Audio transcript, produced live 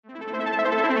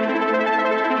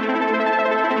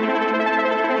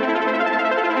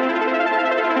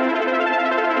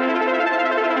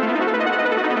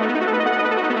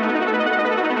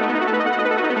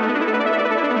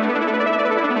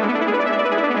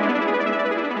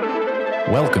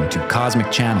Welcome to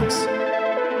Cosmic Channels.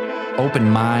 Open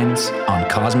minds on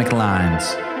cosmic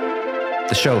lines.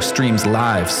 The show streams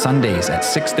live Sundays at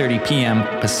 6:30 p.m.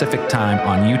 Pacific Time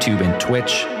on YouTube and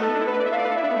Twitch.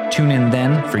 Tune in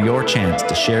then for your chance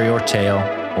to share your tale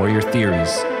or your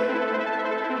theories.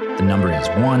 The number is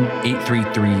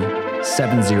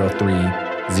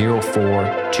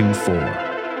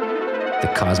 1-833-703-0424. The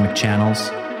Cosmic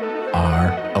Channels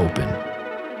are open.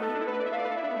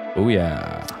 Oh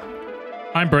yeah.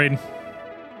 I'm Braden.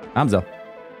 I'm Zell.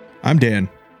 I'm Dan.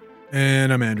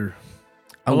 And I'm Andrew.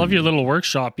 I love your little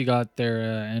workshop you got there,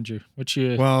 Andrew.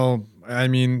 Well, I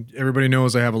mean, everybody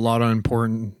knows I have a lot of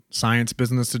important science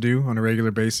business to do on a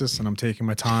regular basis, and I'm taking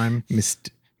my time.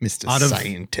 Mr.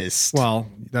 Scientist. Well,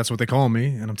 that's what they call me,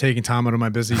 and I'm taking time out of my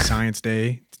busy science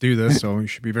day to do this, so you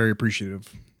should be very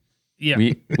appreciative. Yeah.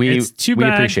 We It's too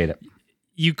bad appreciate it.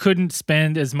 you couldn't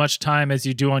spend as much time as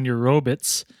you do on your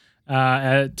robots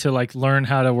to like learn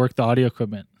how to work the audio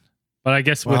equipment. But I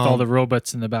guess with all the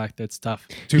robots in the back, that's tough.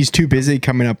 He's too busy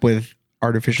coming up with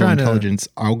artificial intelligence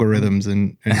algorithms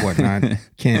and whatnot.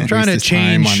 Can't trying waste to his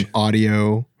time change on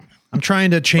audio. I'm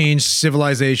trying to change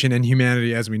civilization and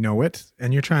humanity as we know it,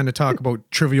 and you're trying to talk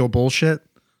about trivial bullshit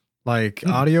like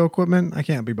audio equipment. I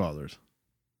can't be bothered.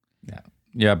 Yeah,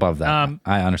 you're above that.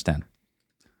 I understand.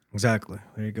 Exactly.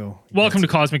 There you go. Welcome to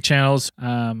Cosmic Channels.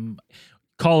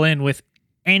 Call in with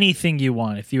anything you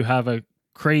want. If you have a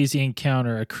crazy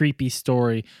encounter, a creepy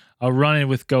story, a run-in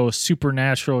with ghosts,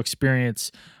 supernatural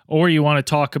experience, or you want to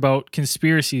talk about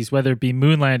conspiracies, whether it be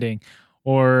moon landing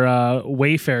or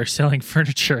Wayfair selling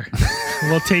furniture,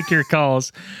 we'll take your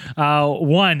calls.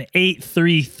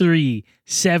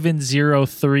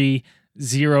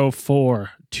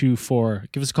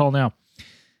 1-833-703-0424. Give us a call now.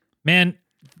 Man,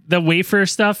 the Wayfair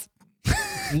stuff,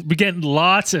 we get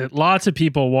lots of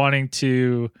people wanting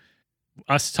to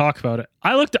us talk about it.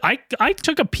 I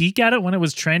took a peek at it when it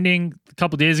was trending a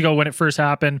couple days ago when it first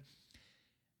happened.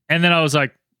 And then I was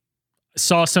like,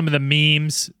 saw some of the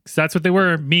memes, because that's what they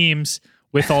were, memes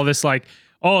with all this like,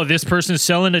 oh, this person's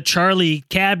selling a Charlie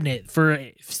cabinet for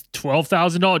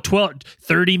 $12,000,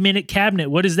 30-minute cabinet.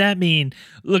 What does that mean?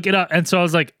 Look it up. And so I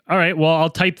was like, all right, well, I'll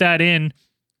type that in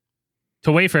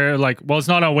to Wayfair. Like, well, it's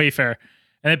not on Wayfair.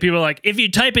 And then people are like, if you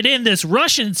type it in this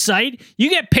Russian site, you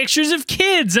get pictures of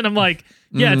kids. And I'm like,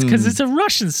 yeah, it's because it's a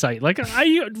Russian site. Like,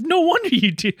 no wonder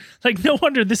you do. Like, no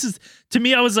wonder this is, to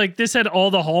me, I was like, this had all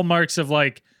the hallmarks of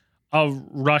like a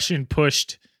Russian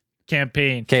pushed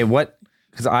campaign. Okay,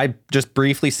 because I just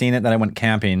briefly seen it that I went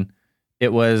camping.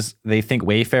 It was, they think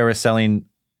Wayfair is selling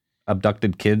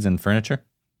abducted kids and furniture.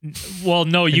 Well,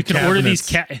 no, you can order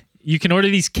these you can order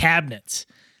these cabinets.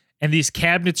 And these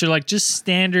cabinets are like just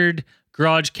standard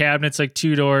garage cabinets, like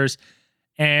 2 doors.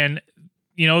 And,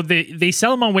 you know, they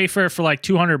sell them on Wayfair for like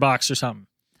 $200 or something.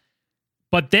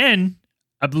 But then,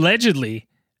 allegedly,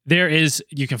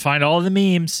 you can find all the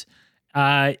memes.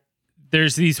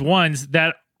 There's these ones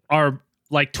that are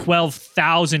like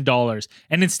 $12,000.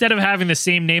 And instead of having the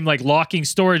same name like locking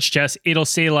storage chest, it'll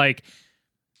say like,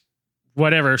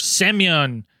 whatever,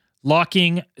 Semyon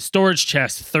locking storage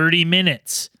chest, 30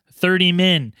 minutes, 30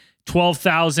 min.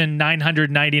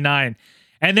 12,999.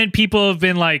 And then people have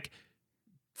been like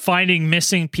finding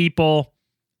missing people,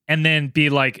 and then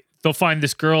be like, they'll find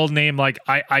this girl named like,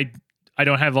 I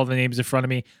don't have all the names in front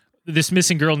of me. This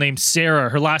missing girl named Sarah,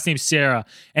 her last name's Sarah.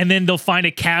 And then they'll find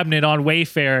a cabinet on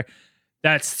Wayfair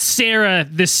that's Sarah,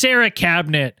 the Sarah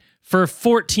cabinet for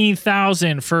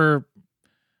 14,000 for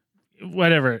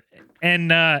whatever.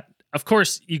 And of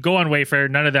course you go on Wayfair,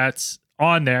 none of that's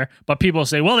on there, but people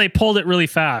say, well, they pulled it really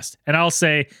fast. And I'll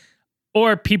say,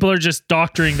 or people are just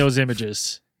doctoring those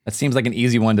images. That seems like an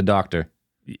easy one to doctor.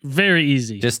 Very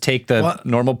easy. Just take the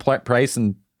normal price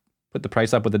and put the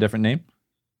price up with a different name.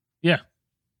 Yeah.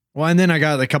 Well, and then I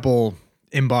got a couple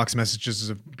inbox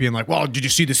messages of being like, well, did you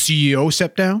see the CEO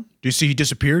step down? Do you see he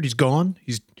disappeared? He's gone.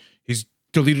 He's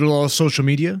deleted all his social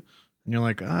media. And you're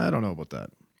like, I don't know about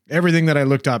that. Everything that I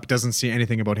looked up doesn't see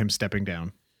anything about him stepping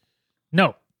down.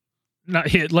 No.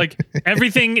 Not like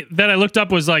everything that I looked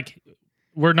up was like,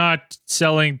 we're not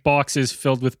selling boxes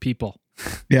filled with people.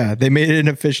 Yeah, they made an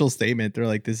official statement. They're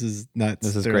like, this is nuts.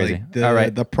 This is They're crazy. Like, all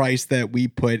right. The price that we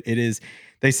put, it is,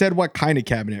 they said what kind of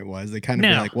cabinet it was. They kind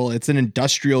of were like, well, it's an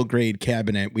industrial grade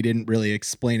cabinet. We didn't really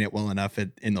explain it well enough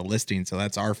in the listing, so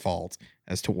that's our fault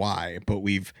as to why. But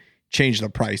we've changed the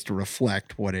price to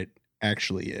reflect what it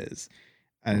actually is.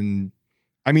 And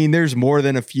I mean, there's more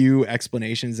than a few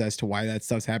explanations as to why that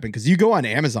stuff's happened. Because you go on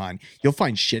Amazon, you'll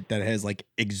find shit that has like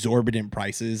exorbitant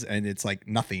prices, and it's like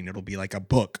nothing. It'll be like a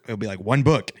book. It'll be like one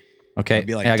book. Okay. It'll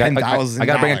be like I got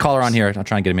to bring a caller on $10,000. here. I'll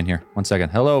try and get him in here. 1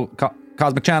 second. Hello,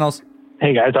 Cosmic Channels.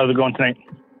 Hey guys, how's it going tonight?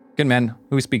 Good, man. Who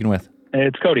are we speaking with?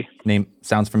 It's Cody. Name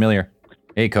sounds familiar.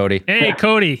 Hey, Cody. Hey,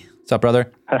 Cody. What's up,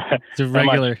 brother? It's a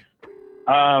regular.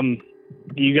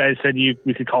 You guys said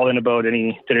we could call in about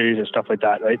any theories or stuff like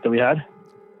that, right? That we had.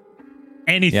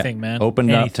 Anything, man. Open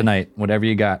Anything. up tonight. Whatever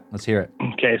you got. Let's hear it.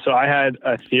 Okay, so I had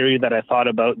a theory that I thought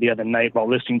about the other night while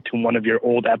listening to one of your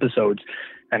old episodes,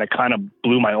 and it kind of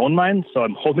blew my own mind. So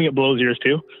I'm hoping it blows yours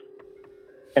too.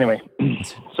 Anyway,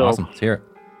 so Awesome. Let's hear it.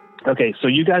 okay, so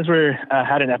you guys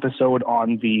had an episode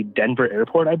on the Denver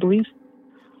airport, I believe.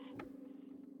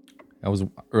 That was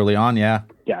early on, yeah.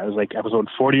 Yeah, it was like episode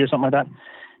 40 or something like that.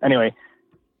 Anyway,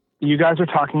 you guys were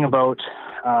talking about,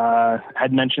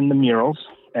 had mentioned the murals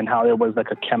and how there was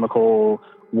like a chemical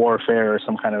warfare or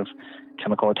some kind of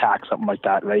chemical attack, something like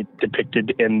that, right?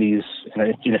 Depicted in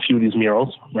a few of these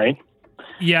murals, right?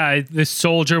 Yeah, the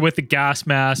soldier with the gas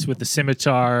mask, with the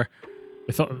scimitar,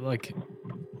 with like,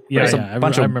 yeah, There's yeah, a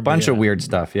bunch I remember, bunch yeah. of weird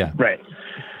stuff, yeah. Right.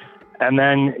 And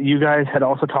then you guys had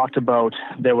also talked about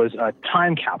there was a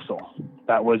time capsule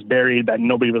that was buried that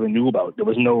nobody really knew about. There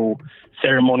was no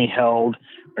ceremony held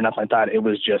or nothing like that. It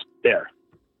was just there,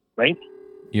 right?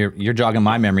 You're jogging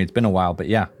my memory. It's been a while, but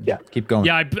yeah. Yeah. Keep going.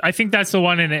 Yeah, I think that's the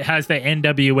one, and it has the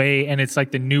NWA, and it's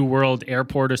like the New World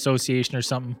Airport Association or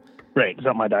something. Right,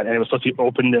 something like that. And it was supposed to be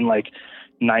opened in like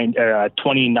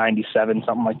 2097,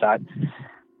 something like that.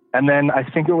 And then I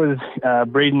think it was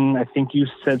Braden, I think you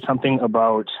said something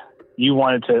about you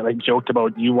wanted to, like, joked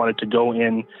about you wanted to go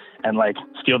in and, like,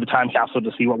 steal the time capsule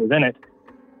to see what was in it.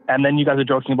 And then you guys are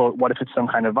joking about what if it's some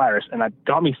kind of virus. And that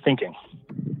got me thinking,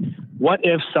 what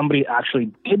if somebody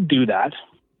actually did do that,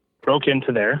 broke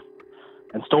into there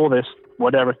and stole this,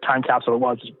 whatever time capsule it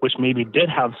was, which maybe did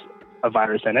have a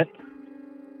virus in it,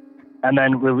 and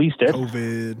then released it.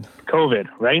 COVID,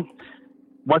 right?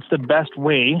 What's the best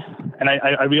way? And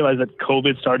I realize that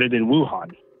COVID started in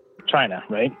Wuhan, China,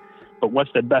 right? But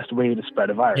what's the best way to spread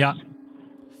a virus? Yeah.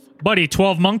 Buddy,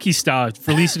 12 Monkey style.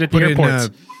 Release it at the airports.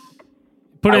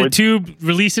 Put a tube,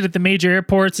 release it at the major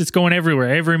airports. It's going everywhere,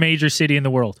 every major city in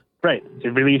the world. Right. To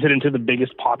release it into the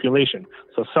biggest population.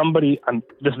 So somebody,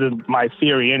 this is my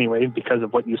theory anyway, because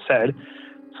of what you said,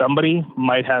 somebody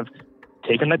might have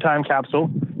taken the time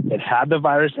capsule. It had the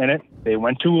virus in it. They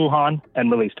went to Wuhan and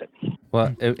released it.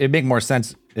 Well, it'd make more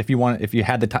sense if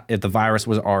if the virus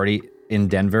was already in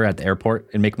Denver at the airport.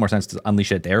 It'd make more sense to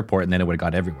unleash it at the airport, and then it would have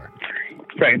got everywhere.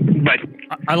 Right. But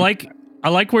I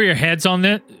like where your head's on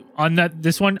that.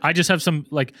 This one, I just have some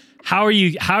like, how are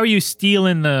you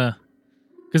stealing the?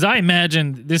 Because I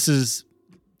imagine this is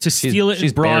to steal it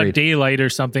in broad buried. daylight or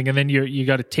something, and then you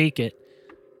got to take it.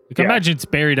 Like, imagine it's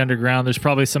buried underground. There's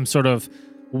probably some sort of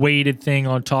weighted thing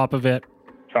on top of it.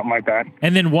 Something like that.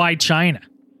 And then why China?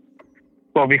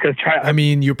 Well, because China. I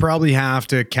mean, you probably have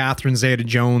to Catherine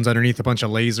Zeta-Jones underneath a bunch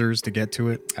of lasers to get to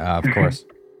it. Of course.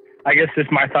 I guess just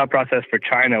my thought process for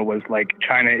China was like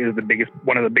China is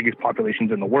one of the biggest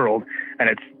populations in the world, and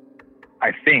it's,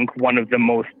 I think, one of the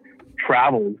most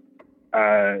traveled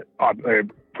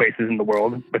places in the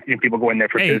world. But people go in there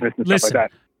for business and stuff like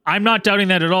that. I'm not doubting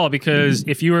that at all, because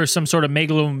if you were some sort of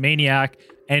megalomaniac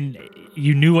and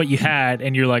you knew what you had,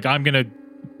 and you're like, I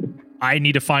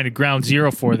need to find a ground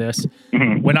zero for this.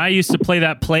 Mm-hmm. When I used to play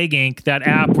that Plague Inc., that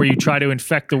app where you try to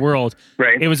infect the world,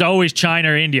 right? It was always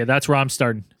China or India. That's where I'm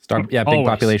starting. Big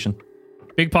population.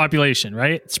 Big population,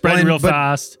 right? Spreading real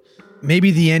fast.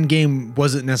 Maybe the end game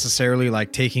wasn't necessarily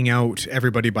like taking out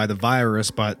everybody by the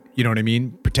virus, but you know what I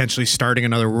mean? Potentially starting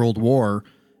another world war.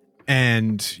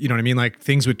 And you know what I mean? Like,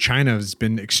 things with China has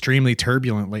been extremely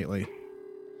turbulent lately.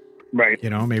 Right.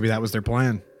 You know, maybe that was their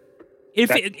plan.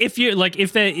 If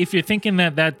you're thinking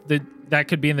that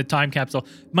could be in the time capsule,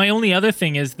 my only other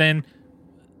thing is then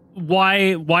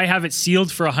why have it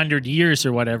sealed for 100 years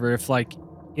or whatever? What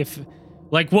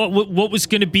was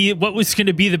going to be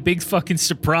the big fucking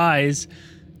surprise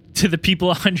to the people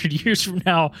 100 years from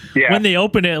now when they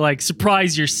open it? Like,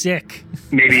 surprise, you're sick.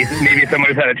 Maybe someone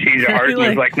just had a change of heart and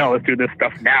was like, no, let's do this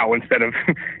stuff now instead of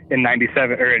in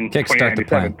 97 or in Kickstart the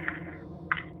plan.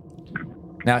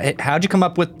 Now, how'd you come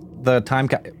up with the time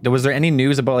was there any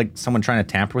news about like someone trying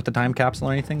to tamper with the time capsule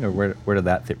or anything, or where did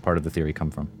that part of the theory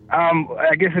come from?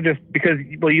 I guess it just because,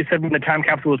 well, you said when the time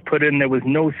capsule was put in, there was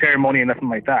no ceremony and nothing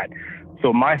like that.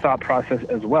 So my thought process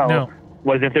as well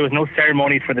was if there was no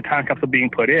ceremony for the time capsule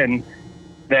being put in,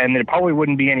 then there probably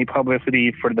wouldn't be any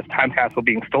publicity for the time capsule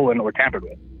being stolen or tampered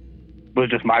with. It was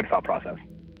just my thought process.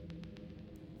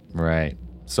 Right.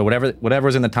 So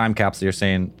whatever's in the time capsule, you're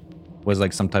saying was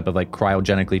like some type of like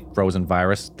cryogenically frozen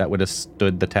virus that would have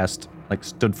stood the test, like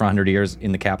stood for 100 years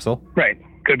in the capsule? Right.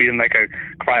 Could be in like a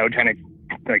cryogenic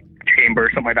like chamber or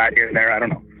something like that here and there. I don't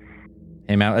know.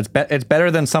 Hey man, it's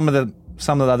better than some of the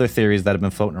other theories that have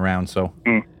been floating around. So.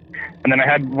 And then I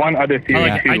had one other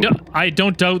theory too. I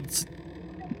don't doubt.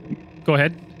 Go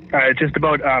ahead. Just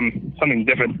about something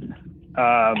different.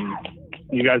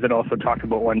 You guys had also talked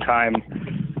about one time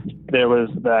there was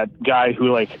that guy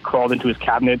who like crawled into his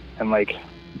cabinet and like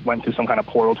went through some kind of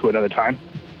portal to another time.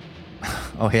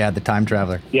 Oh yeah, the time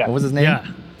traveler. Yeah. What was his name? Yeah.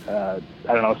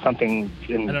 I don't know, something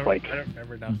in I don't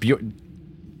remember now.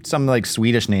 Some like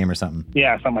Swedish name or something.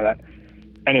 Yeah, something like that.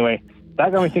 Anyway,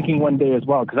 that got me thinking one day as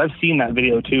well, because I've seen that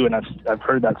video too, and I've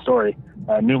heard that story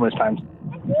numerous times.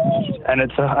 And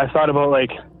it's I thought about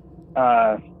like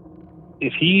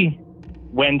if he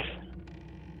went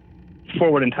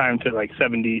forward in time to like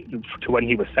 70, to when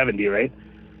he was 70, right?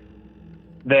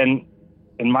 Then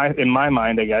in my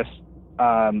mind, I guess,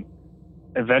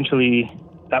 eventually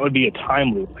that would be a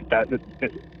time loop. Like that.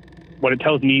 What it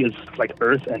tells me is like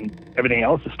Earth and everything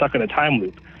else is stuck in a time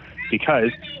loop,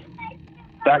 because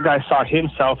that guy saw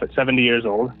himself at 70 years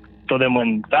old. So then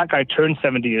when that guy turns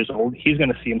 70 years old, he's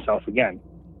going to see himself again,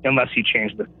 unless he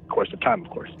changed the course of time, of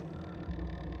course.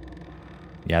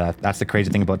 Yeah, that's the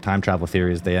crazy thing about time travel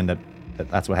theories. They end up,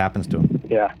 that's what happens to them.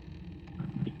 Yeah.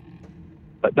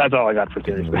 But that's all I got for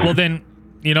theories. Well, then,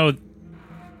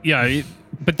 yeah,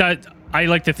 but that, I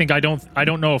like to think I don't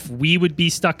know if we would be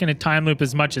stuck in a time loop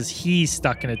as much as he's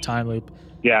stuck in a time loop.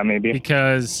 Yeah, maybe.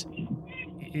 Because,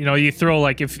 you throw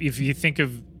like, if you think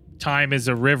of time as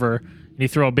a river and you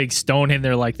throw a big stone in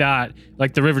there like that,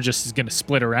 like the river just is going to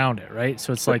split around it, right?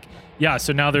 So it's like, yeah,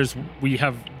 so now we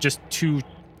have just two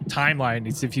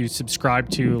timelines if you subscribe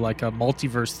to like a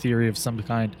multiverse theory of some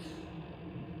kind.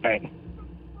 Right.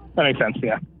 That makes sense,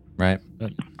 yeah. Right.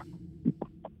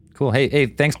 Cool. Hey,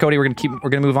 thanks, Cody. We're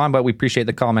gonna move on, but we appreciate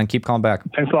the call, man. Keep calling back.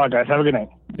 Thanks a lot, guys. Have a good night.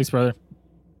 Thanks, brother.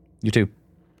 You too.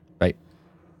 Bye.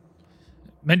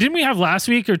 Man, didn't we have last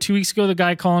week or 2 weeks ago the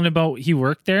guy calling about he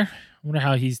worked there? I wonder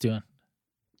how he's doing.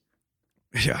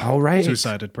 Yeah. All right.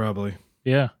 Suicided, probably.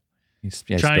 Yeah. He's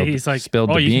like, spilled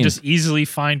oh, the you can beans. just easily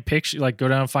find pictures, like go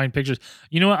down and find pictures.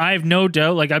 You know what? I have no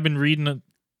doubt. Like I've been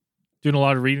doing a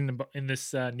lot of reading in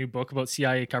this new book about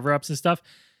CIA cover-ups and stuff,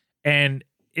 and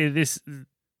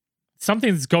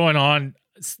something's going on.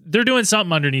 They're doing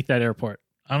something underneath that airport.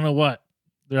 I don't know what.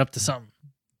 They're up to something.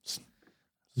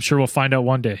 I'm sure we'll find out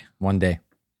one day. One day.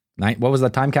 What was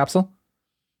that time capsule?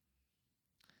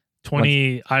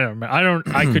 20. I don't remember.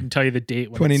 I couldn't tell you the date.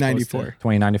 2094.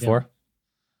 2094. Yeah.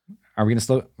 Are we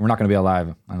gonna we're not gonna be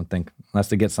alive, I don't think, unless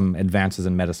they get some advances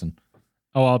in medicine.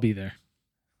 Oh, I'll be there.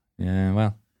 Yeah,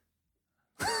 well.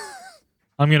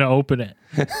 I'm gonna open it.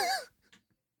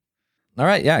 All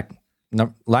right, yeah.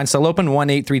 No, line still open,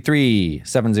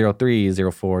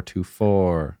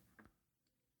 1-833-703-0424.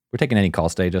 We're taking any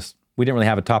calls today. We didn't really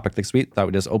have a topic this week. Thought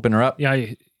we'd just open her up. Yeah,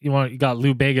 you got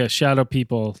Lou Bega, shadow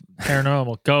people,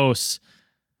 paranormal, ghosts,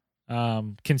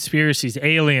 conspiracies,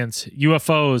 aliens,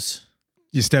 UFOs.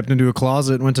 You stepped into a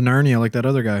closet and went to Narnia like that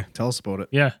other guy. Tell us about it.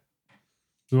 Yeah,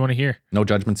 we want to hear. No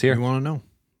judgments here. We want to know.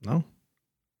 No.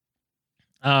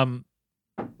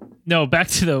 No, back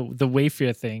to the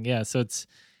Wayfair thing. Yeah, so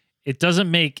it doesn't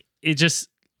make it just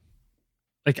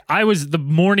like the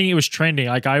morning it was trending.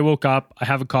 Like I woke up, I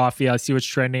have a coffee, I see what's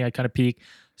trending, I kind of peek,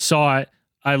 saw it,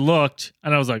 I looked,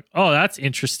 and I was like, oh, that's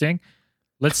interesting.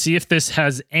 Let's see if this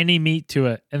has any meat to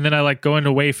it. And then I like go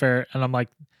into Wayfair and I'm like,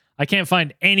 I can't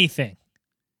find anything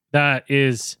that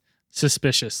is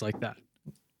suspicious like that.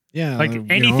 Yeah. Like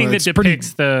anything that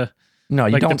depicts No,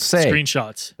 you like don't the say.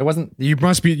 screenshots. It wasn't. You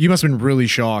must have been really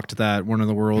shocked that one of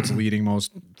the world's leading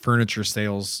most furniture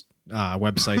sales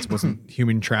websites wasn't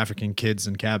human trafficking kids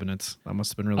in cabinets. That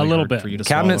must have been really A little hard bit. for you to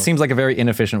Cabinet swallow. seems like a very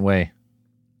inefficient way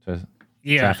to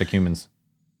traffic humans.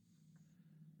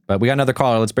 But we got another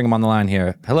caller. Let's bring him on the line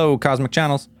here. Hello, Cosmic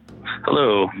Channels.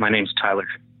 Hello, my name's Tyler.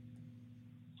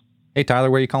 Hey, Tyler,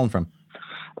 where are you calling from?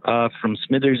 From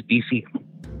Smithers, BC.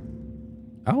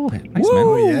 Oh, nice,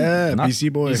 Oh, man. yeah, Not-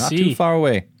 BC boy. Not too far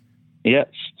away. Yeah,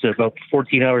 it's about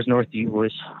 14 hours north of you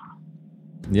boys.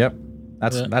 Yep.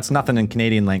 That's nothing in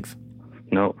Canadian length.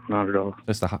 No, not at all.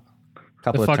 Just a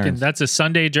couple of turns. That's a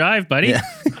Sunday drive, buddy. Yeah.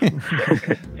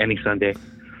 Any Sunday.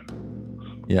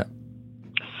 Yeah.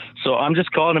 So I'm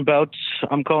calling about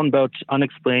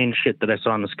unexplained shit that I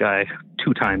saw in the sky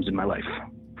 2 times in my life.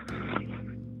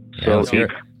 So let's hear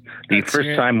it. the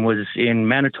first time was in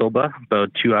Manitoba,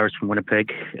 about 2 hours from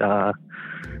Winnipeg,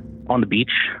 on the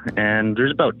beach, and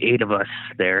there's about 8 of us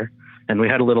there, and we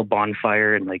had a little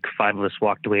bonfire, and like 5 of us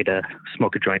walked away to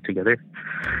smoke a joint together.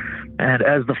 And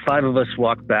as the 5 of us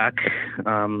walked back,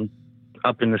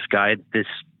 up in the sky, this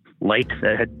light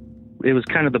it was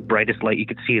kind of the brightest light you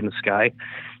could see in the sky.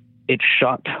 it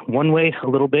shot one way a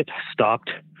little bit, stopped,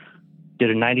 did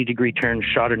a 90-degree turn,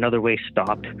 shot another way,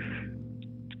 stopped,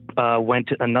 went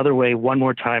another way one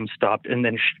more time, stopped, and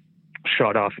then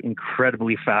shot off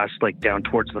incredibly fast, like down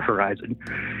towards the horizon.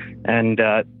 And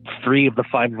 3 of the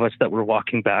 5 of us that were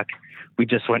walking back, we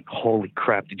just went, holy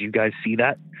crap, did you guys see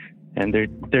that? And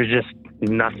there's just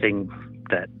nothing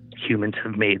that humans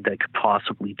have made that could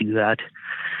possibly do that.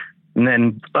 And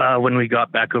then when we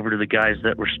got back over to the guys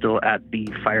that were still at the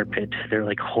fire pit, they're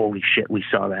like, holy shit, we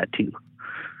saw that too.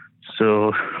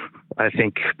 So I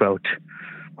think about,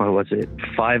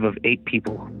 5 of 8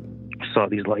 people saw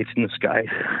these lights in the sky.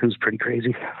 It was pretty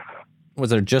crazy. Was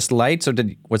there just lights, or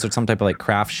was there some type of like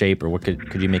craft shape, or what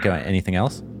could you make out anything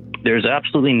else? There's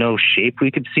absolutely no shape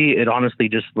we could see. It honestly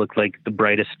just looked like the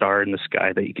brightest star in the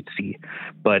sky that you could see.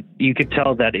 But you could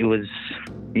tell that it was,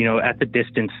 at the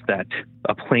distance that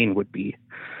a plane would be.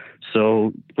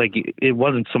 So like it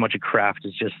wasn't so much a craft,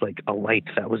 it's just like a light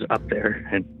that was up there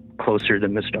and closer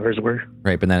than the stars were.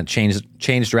 Right, but then it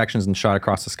changed directions and shot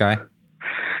across the sky?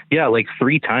 Yeah, like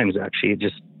 3 times actually. It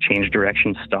just changed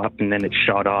direction, stopped, and then it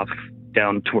shot off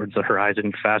down towards the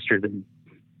horizon faster than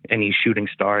any shooting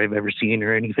star I've ever seen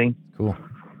or anything. Cool.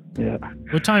 Yeah.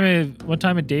 What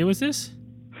time of day was this?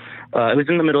 It was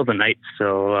in the middle of the night,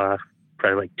 so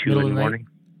probably like 2 in the morning.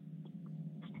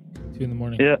 2 in the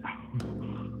morning. Yeah.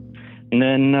 And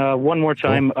then one more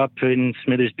time up in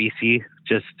Smithers, BC.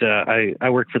 Just I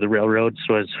work for the railroad,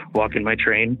 so I was walking my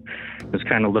train. I was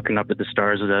kind of looking up at the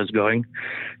stars as I was going,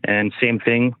 and same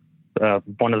thing.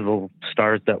 One of the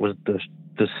stars that was the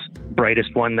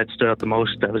brightest one that stood out the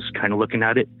most, I was kind of looking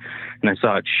at it, and I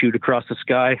saw it shoot across the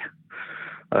sky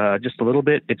just a little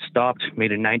bit. It stopped,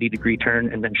 made a 90-degree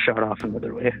turn, and then shot off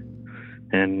another way.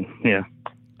 And yeah,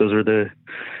 those were the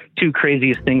 2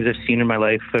 craziest things I've seen in my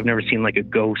life. I've never seen like a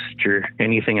ghost or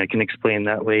anything I can explain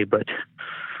that way, but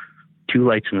 2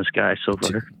 lights in the sky so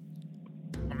far.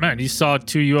 Oh, man, you saw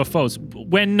 2 UFOs.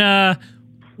 When,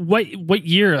 what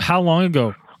year, how long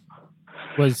ago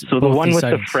was So the one with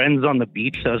sightings? the friends on the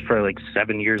beach, that was probably like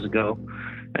 7 years ago.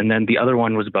 And then the other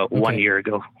one was about 1 year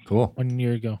ago. Cool. 1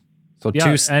 year ago. So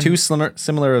Yeah, two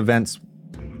similar events,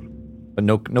 but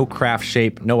no craft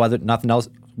shape, nothing else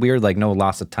weird, like no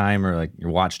loss of time or like your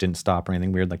watch didn't stop or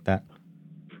anything weird like that.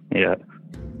 Yeah.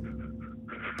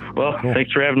 Well,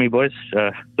 Thanks for having me, boys.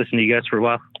 Listen to you guys for a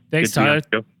while. Thanks, Good to be on Tyler.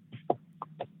 the show.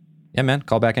 Yeah, man.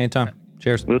 Call back anytime.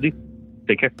 Cheers. Will do.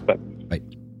 Take care. Bye. Bye.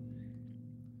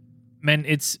 Man,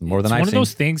 it's More than it's I've one of seen.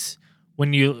 those things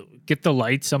when you get the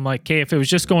lights, I'm like, okay, if it was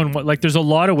just going, like, there's a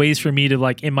lot of ways for me to,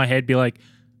 like, in my head be like,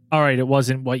 all right, it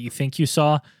wasn't what you think you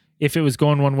saw. If it was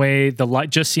going one way, the light,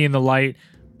 just seeing the light.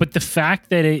 But the fact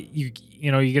that you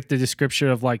get the description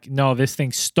of like, no, this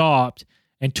thing stopped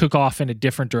and took off in a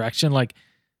different direction. Like,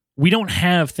 we don't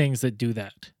have things that do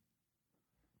that.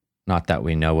 Not that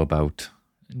we know about.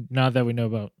 Not that we know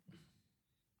about.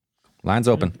 Lines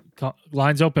open.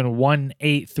 Lines open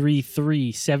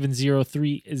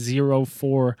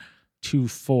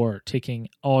 1-833-703-0424. Taking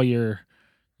all your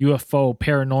UFO,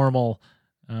 paranormal,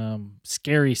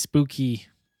 scary, spooky,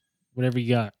 whatever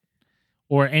you got.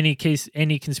 Or any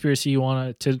conspiracy you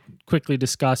want to quickly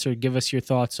discuss or give us your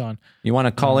thoughts on. You want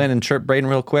to call in and chirp Braden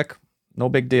real quick? No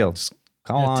big deal. Just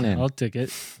call on in. I'll take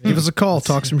it. Give us a call.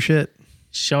 Talk some shit.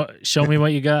 Show me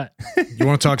what you got. You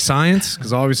want to talk science?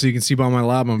 Because obviously you can see by my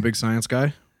lab, I'm a big science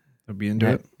guy. I'd be into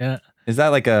it. Yeah. Is that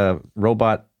like a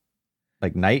robot,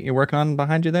 like Knight you're working on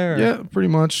behind you there? Or? Yeah, pretty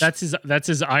much. That's his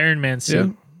Iron Man suit.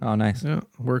 Yeah. Oh, nice. Yeah,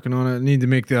 working on it. Need to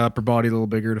make the upper body a little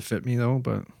bigger to fit me though,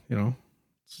 but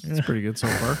it's pretty good so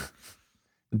far.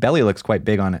 The belly looks quite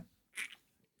big on it.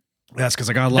 That's because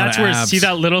I got a lot That's of where abs. see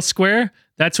that little square?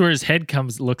 That's where his head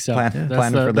looks up. Planning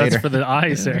That's for later. for the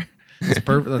eyes there. That's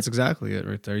perfect. That's exactly it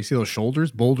right there. You see those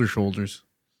shoulders? Boulder shoulders.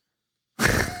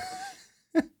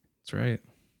 That's right.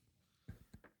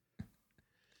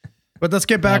 But let's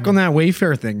get back on that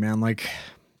Wayfair thing, man. Like,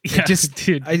 Yeah,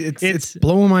 dude. it's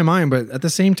blowing my mind. But at the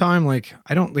same time, like,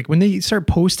 I don't like when they start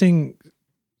posting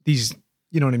these.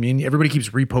 You know what I mean? Everybody keeps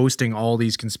reposting all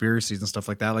these conspiracies and stuff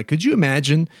like that. Like, could you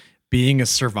imagine being a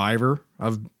survivor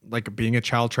of like being a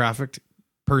child trafficked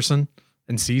person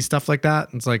and see stuff like that?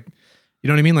 And it's like, you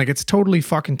know what I mean? Like, it's totally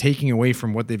fucking taking away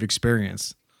from what they've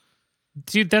experienced.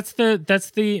 Dude, that's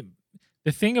the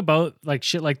thing about like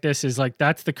shit like this is like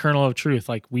that's the kernel of truth.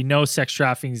 Like, we know sex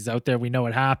trafficking is out there. We know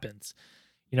it happens.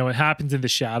 It happens in the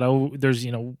shadow. There's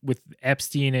with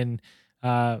Epstein and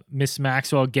Miss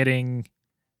Maxwell getting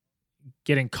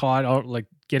caught out, like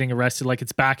getting arrested, like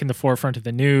it's back in the forefront of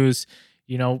the news,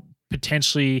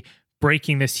 potentially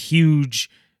breaking this huge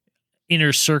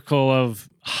inner circle of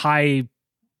high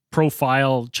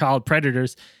profile child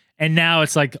predators. And now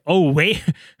it's like, oh, wait,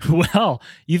 well,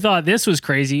 you thought this was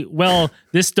crazy. Well,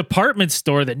 this department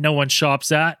store that no one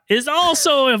shops at is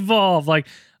also involved. Like,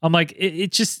 I'm like,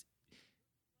 it just,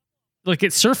 like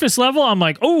at surface level, I'm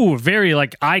like, oh, very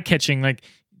like eye catching. Like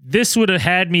this would have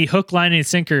had me hook, line, and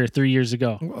sinker 3 years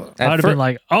ago. I would have been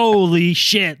like, holy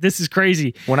shit, this is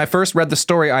crazy. When I first read the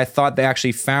story, I thought they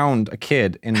actually found a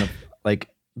kid in the, like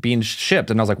being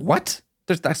shipped. And I was like, what?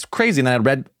 That's crazy. And then I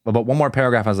read about one more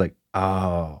paragraph. I was like,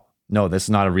 oh, no, this is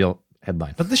not a real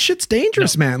headline. But this shit's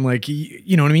dangerous, man. Like,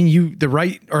 you know what I mean?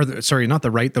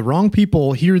 The wrong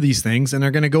people hear these things and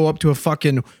they're going to go up to a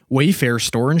fucking Wayfair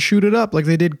store and shoot it up like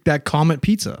they did that Comet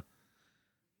Pizza.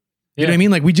 You know what I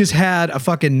mean? Like, we just had a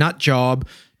fucking nut job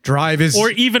drive his or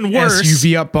even worse,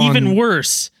 SUV up on... Even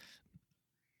worse,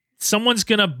 someone's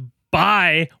going to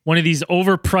buy one of these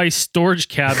overpriced storage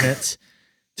cabinets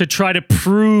to try to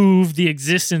prove the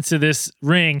existence of this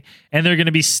ring, and they're going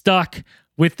to be stuck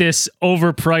with this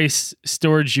overpriced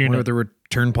storage unit. What the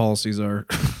return policies are.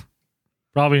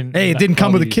 Probably. Hey, it didn't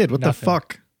come with a kid. What the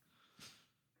fuck?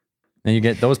 And you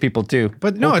get those people too.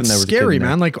 But no, it's scary,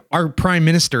 man. Like our prime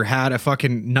minister had a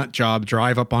fucking nut job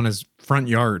drive up on his front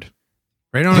yard.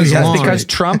 Right on his lawn. That's because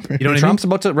Trump, you know Trump's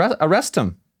about to arrest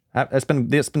him. It's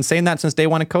been saying that since day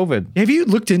one of COVID. Have you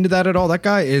looked into that at all? That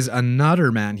guy is a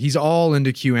nutter, man. He's all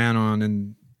into QAnon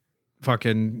and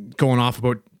fucking going off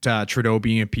about Trudeau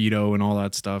being a pedo and all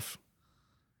that stuff.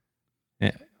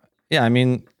 Yeah. I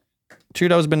mean,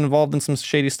 Trudeau's been involved in some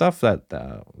shady stuff. That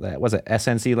was it,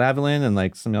 SNC Lavalin and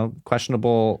like some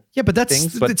questionable. Yeah, but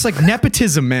it's like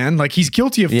nepotism, man. Like he's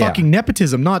guilty of fucking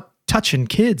nepotism, not touching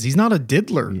kids. He's not a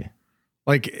diddler. Yeah.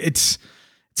 Like it's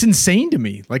insane to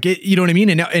me. Like you know what I mean?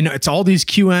 And it's all these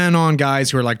QAnon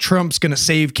guys who are like, Trump's gonna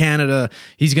save Canada.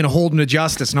 He's gonna hold him to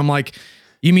justice. And I'm like,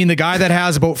 you mean the guy that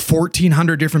has about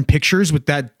 1,400 different pictures with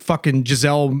that fucking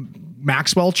Giselle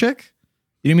Maxwell chick?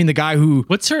 You know what I mean? The guy who...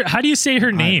 What's her... How do you say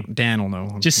her name? Dan will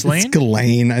know. Ghislaine? It's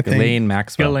Ghislaine, I think. Ghislaine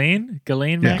Maxwell.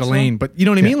 Ghislaine Maxwell? Ghislaine. But you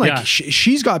know what I mean? Like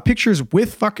she's got pictures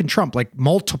with fucking Trump, like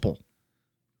multiple.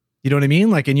 You know what I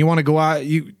mean? Like, and you want to go out...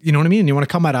 You know what I mean? And you want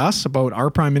to come at us about our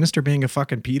prime minister being a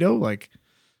fucking pedo? Like,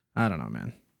 I don't know,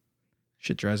 man.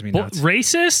 Shit drives me nuts.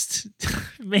 Racist?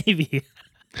 Maybe.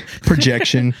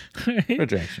 Projection.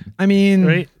 Projection. I mean...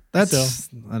 Right. That's,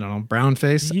 I don't know, brown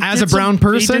face. As a brown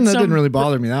person, that didn't really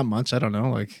bother me that much. I don't know.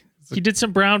 Like he did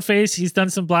some brown face. He's done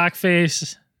some black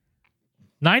face.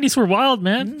 90s were wild,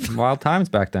 man. Wild times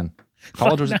back then.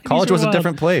 College was a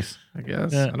different place. I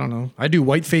guess. Yeah. I don't know. I do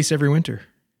white face every winter.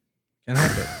 Can't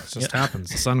help it. It just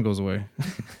happens. The sun goes away.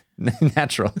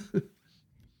 Natural.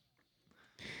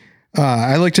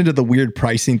 I looked into the weird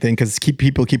pricing thing because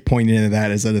people keep pointing into that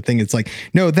as a thing. It's like,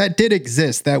 no, that did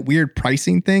exist. That weird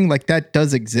pricing thing, like that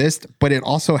does exist, but it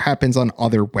also happens on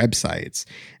other websites.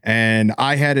 And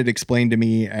I had it explained to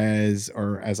me as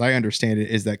I understand it,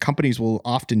 is that companies will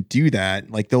often do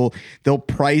that. Like they'll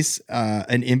price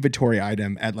an inventory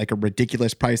item at like a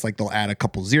ridiculous price. Like they'll add a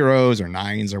couple zeros or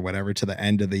nines or whatever to the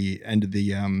end of the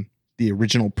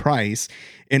original price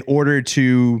in order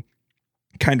to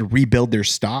kind of rebuild their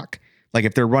stock. Like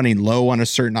if they're running low on a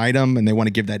certain item and they want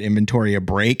to give that inventory a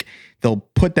break, they'll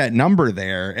put that number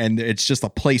there and it's just a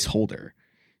placeholder.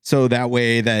 So that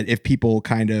way that if people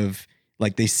kind of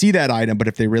like they see that item, but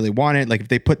if they really want it, like if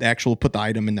they put the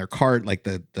item in their cart, like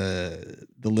the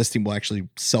listing will actually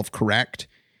self-correct.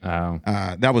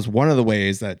 That was one of the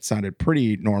ways that sounded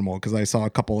pretty normal because I saw a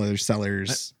couple other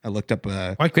sellers. I looked up.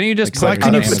 Why couldn't you just why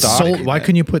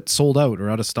couldn't you put sold out or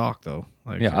out of stock though?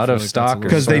 Like, out of stock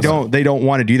because they don't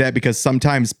want to do that because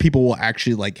sometimes people will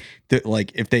actually like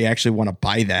if they actually want to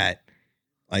buy that,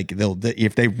 like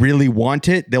if they really want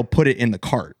it, they'll put it in the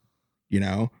cart. You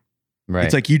know, right?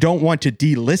 It's like you don't want to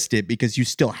delist it because you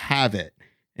still have it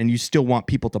and you still want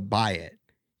people to buy it.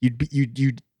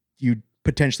 You'd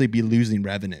potentially be losing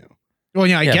revenue. Well,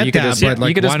 yeah, I get that, but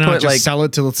like, why not just sell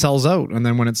it till it sells out, and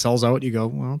then when it sells out, you go,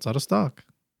 well, it's out of stock.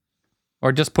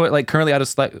 Or just put like currently out of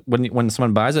stock when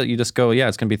someone buys it, you just go, yeah,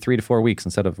 it's going to be 3 to 4 weeks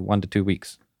instead of 1 to 2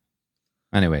 weeks.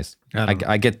 Anyways,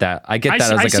 I get that. I get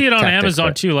that. I see it on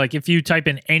Amazon too. Like if you type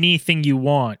in anything you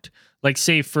want, like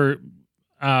say for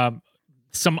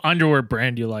some underwear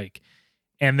brand you like,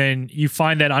 and then you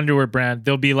find that underwear brand,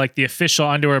 there'll be like the official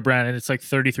underwear brand and it's like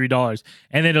 $33.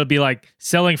 And then it'll be like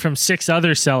selling from 6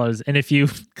 other sellers. And if you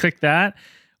click that,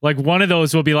 like one of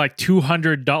those will be like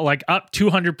 $200, like up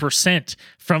 200%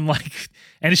 from like,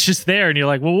 and it's just there. And you're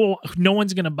like, well, no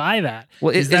one's going to buy that.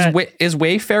 Well, is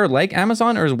Wayfair like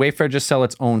Amazon or is Wayfair just sell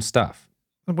its own stuff?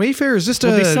 Wayfair is just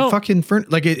fucking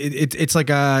it's like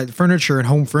a furniture and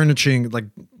home furnishing. Like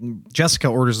Jessica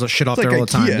orders the shit off there all the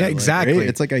time. Yeah, exactly. Right?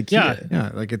 It's like IKEA.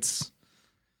 Yeah, like it's.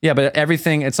 Yeah, but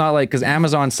everything, it's not like, because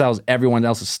Amazon sells everyone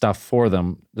else's stuff for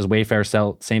them. Does Wayfair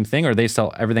sell same thing, or they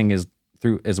sell everything is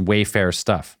Wayfair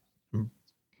stuff?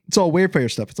 It's all Wayfair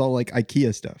stuff. It's all like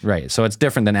IKEA stuff. Right. So it's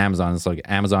different than Amazon. It's like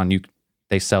Amazon,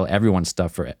 they sell everyone's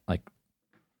stuff for it. Like,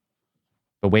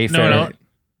 the Wayfair. No.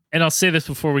 And I'll say this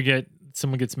before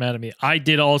someone gets mad at me. I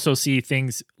did also see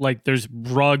things like there's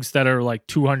rugs that are like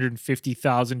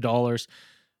 $250,000,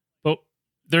 but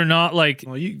they're not like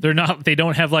they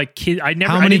don't have like kids.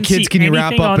 How many kids can you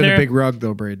wrap up in a big rug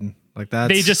though, Braden? Like that.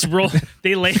 They just roll.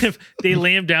 They lay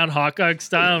him down hot dog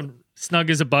style, snug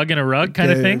as a bug in a rug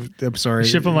kind of thing. I'm sorry.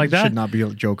 Ship them like that. Should not be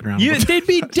joking around. They'd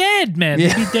be dead, man.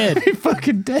 They'd be dead. They're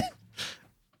fucking dead.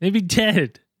 They'd be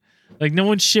dead. Like no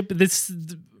one's shipping this.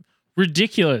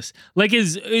 Ridiculous. Like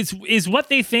is what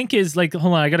they think is like,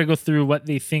 hold on, I gotta go through what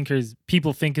they think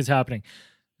people think is happening.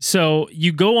 So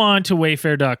you go on to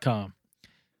wayfair.com.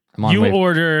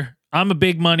 Order, I'm a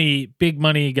big money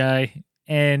guy,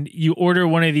 and you order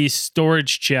one of these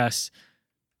storage chests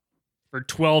for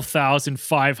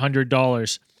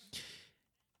 $12,500.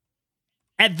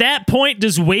 At that point,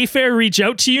 does Wayfair reach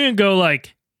out to you and go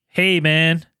like, hey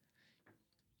man,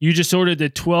 you just ordered the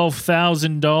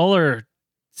 $12,000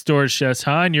 storage chest,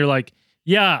 huh? And you're like,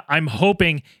 yeah, I'm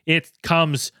hoping it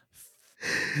comes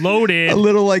loaded. A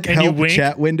little like help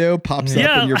chat window pops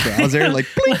up in your browser, like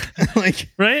blink, like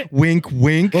right, wink,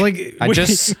 wink. Well, like I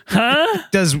just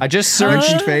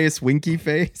searched winky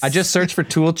face. I just searched for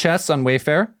tool chests on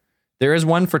Wayfair. There is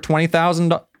one for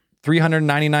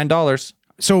 $20,399.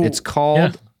 So it's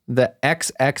called the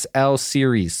XXL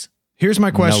series. Here's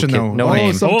my question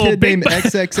though. Some kid named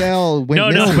XXL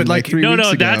went missing but like 3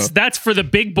 weeks ago. That's for the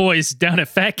big boys down at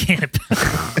Fat Camp.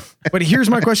 But here's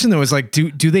my question though: is like,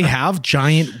 do they have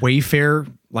giant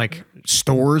Wayfair like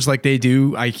stores like they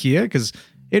do IKEA? Because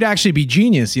it'd actually be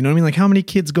genius. You know what I mean? Like, how many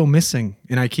kids go missing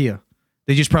in IKEA?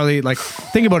 They just probably like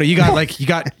think about it. You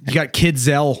got Kid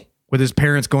Zell with his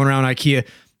parents going around IKEA,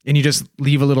 and you just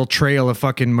leave a little trail of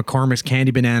fucking McCormick's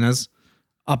candy bananas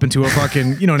up into a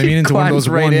fucking, you know what I mean? Into one of those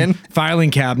filing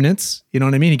cabinets. You know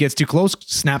what I mean? He gets too close,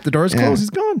 snap the doors closed,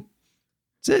 he's gone.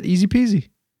 That's it. Easy peasy.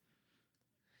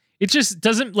 It just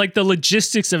doesn't like the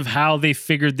logistics of how they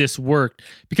figured this worked,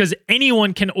 because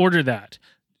anyone can order that.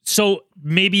 So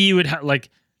maybe you would have like,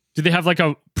 do they have like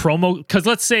a promo? Because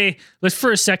let's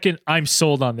for a second, I'm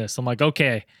sold on this. I'm like,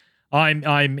 okay,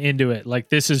 I'm into it. Like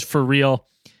this is for real.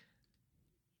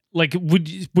 Like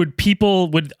would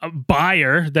a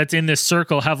buyer that's in this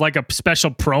circle have like a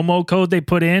special promo code they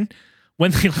put in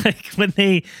when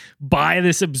they buy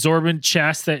this absorbent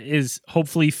chest that is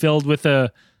hopefully filled with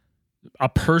a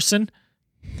person?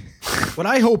 What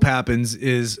I hope happens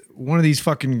is one of these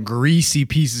fucking greasy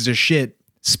pieces of shit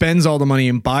spends all the money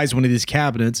and buys one of these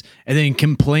cabinets and then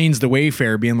complains to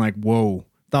Wayfair being like, whoa,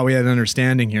 thought we had an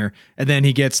understanding here. And then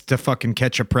he gets to fucking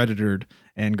catch a predator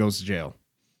and goes to jail.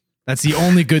 That's the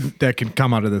only good that can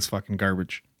come out of this fucking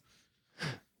garbage.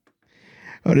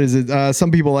 What is it?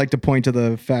 Some people like to point to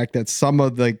the fact that some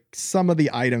of the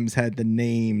items had the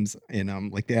names in them,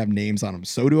 like they have names on them.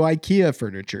 So do IKEA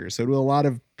furniture. So do a lot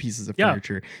of pieces of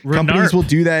furniture. Companies will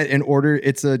do that in order.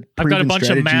 It's a I've got a bunch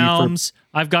of Malms.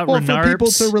 I've got Renarps. For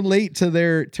people to relate to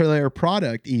their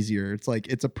product easier. It's like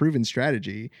it's a proven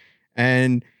strategy.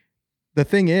 And the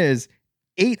thing is,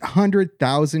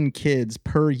 800,000 kids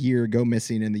per year go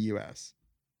missing in the U.S.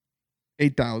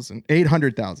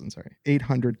 800,000, sorry.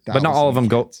 800,000. But not all of them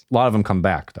go. A lot of them come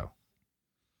back though.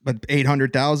 But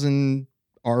 800,000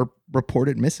 are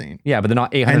reported missing. Yeah, but they're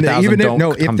not 800,000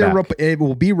 don't come back. It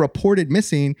will be reported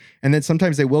missing, and then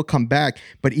sometimes they will come back.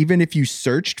 But even if you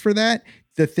searched for that,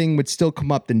 the thing would still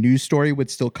come up. The news story would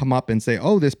still come up and say,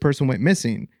 "Oh, this person went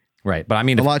missing." Right, but I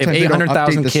mean, a lot of times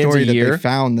 800,000 kids a year, they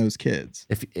found those kids.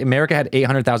 If America had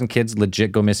 800,000 kids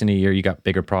legit go missing a year, you got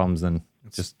bigger problems than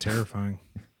just terrifying.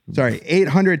 Sorry,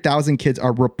 800,000 kids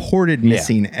are reported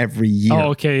missing every year. Oh,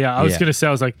 okay, yeah. I was gonna say,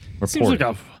 I was like, seems like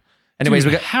a. Anyways,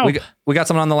 we got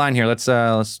someone on the line here. Let's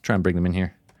try and bring them in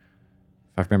here.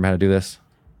 If I remember how to do this.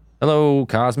 Hello,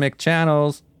 Cosmic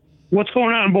Channels. What's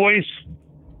going on, boys?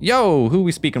 Yo, who are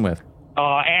we speaking with?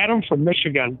 Adam from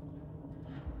Michigan.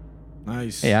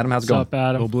 Nice. Hey, Adam, how's it going? What's up,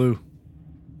 Adam? Go Blue.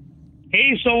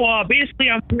 Hey, so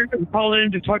basically, I'm here to call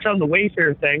in to touch on the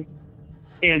Wayfair thing,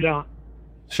 and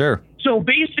sure. So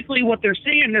basically, what they're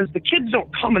saying is the kids don't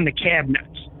come in the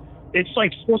cabinets. It's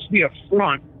like supposed to be a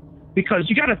front, because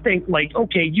you got to think like,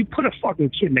 okay, you put a fucking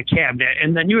kid in the cabinet,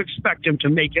 and then you expect him to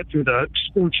make it through the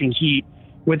scorching heat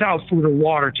without food or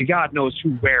water to God knows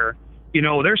who where. You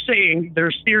know, they're saying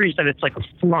there's theories that it's like a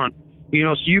front. You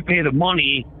know, so you pay the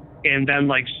money, and then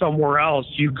like somewhere else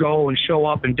you go and show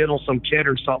up and diddle some kid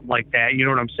or something like that. You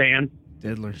know what I'm saying?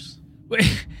 Diddlers.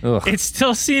 Ugh. It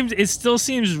still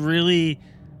seems really.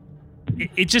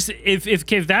 It just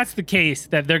if that's the case,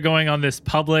 that they're going on this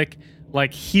public,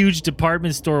 like, huge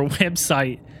department store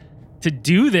website to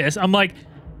do this, I'm like,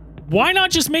 why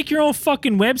not just make your own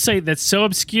fucking website that's so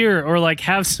obscure, or like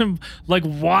have some, like,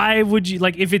 why would you,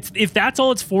 like, if that's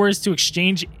all it's for is to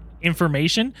exchange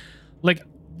information, like,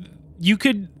 you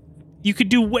could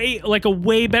do a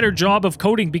way better job of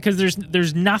coding, because there's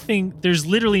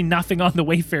literally nothing on the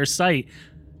Wayfair site.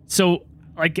 So,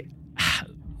 like,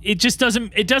 it just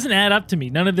doesn't add up to me.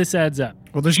 None of this adds up.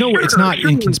 Well, it's not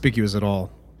inconspicuous at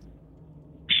all.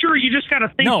 Sure, you just got to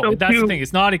think. No, so that's too. the thing.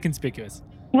 It's not inconspicuous.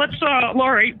 Let's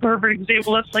all right, perfect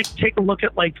example. Let's like take a look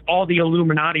at like all the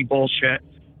Illuminati bullshit.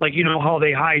 Like, you know how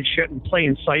they hide shit in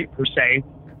plain sight per se,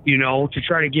 you know, to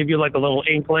try to give you like a little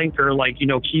inkling, or like, you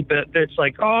know, keep it. It's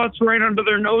like, oh, it's right under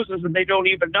their noses and they don't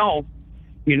even know.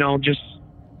 You know, just,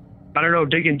 I don't know,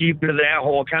 digging deep into that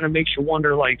hole kind of makes you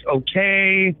wonder, like,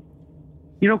 okay,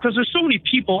 you know, because there's so many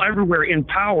people everywhere in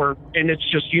power, and it's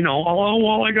just, you know,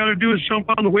 all I got to do is jump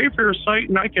on the Wayfair site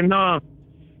and I can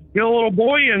get a little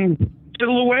boy and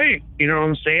diddle away. You know what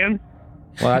I'm saying?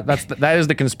 Well, that is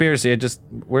the conspiracy.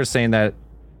 We're saying that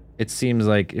it seems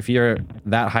like if you're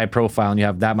that high profile and you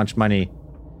have that much money,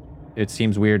 it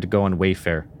seems weird to go on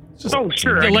Wayfair. Oh,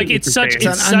 sure. Like, it's such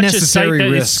a site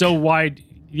that is so wide.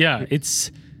 Yeah, it's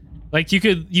like you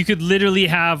could literally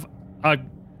have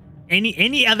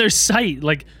any other site.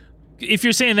 Like, if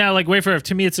you're saying that, like, Wayfair,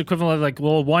 to me it's equivalent of, like,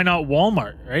 well, why not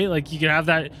Walmart, right? Like, you could have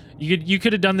that. You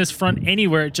could have done this front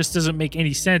anywhere. It just doesn't make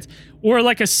any sense. Or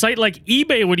like a site like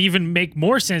eBay would even make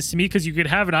more sense to me, because you could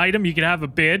have an item, you could have a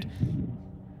bid,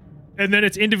 and then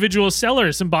it's individual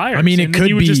sellers and buyers. I mean, and then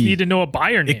you would just need to know a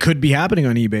buyer name. It could be happening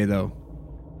on eBay, though.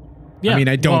 Yeah. I mean,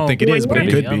 I don't think it is, but it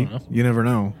maybe. could I be. don't know. You never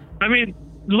know. I mean,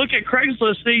 look at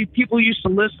Craigslist. People used to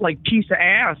list like piece of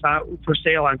ass out for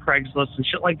sale on Craigslist and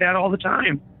shit like that all the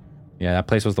time. Yeah, that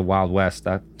place was the Wild West.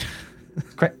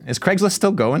 Is Craigslist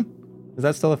still going? Is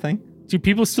that still a thing? Do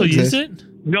people still use it?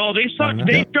 No, they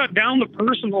shut down the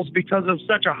personals because of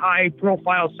such a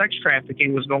high-profile sex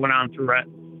trafficking was going on through it.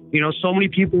 You know, so many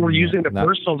people were using the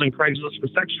personals and Craigslist for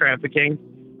sex trafficking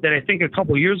that I think a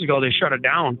couple of years ago they shut it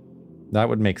down. That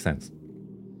would make sense.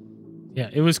 Yeah,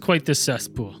 it was quite the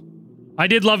cesspool. I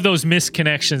did love those missed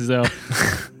connections, though.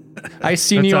 I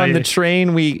seen you on the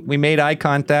train. We made eye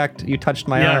contact. You touched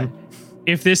my arm.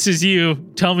 If this is you,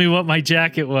 tell me what my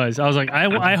jacket was. I was like,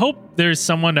 I hope there's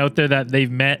someone out there that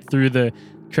they've met through the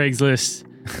Craigslist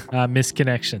missed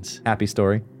connections. Happy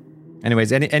story.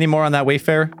 Anyways, any more on that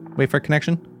Wayfair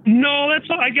connection? No, that's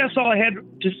all, I guess all I had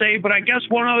to say. But I guess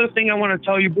one other thing I want to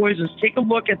tell you boys is take a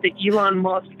look at the Elon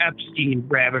Musk Epstein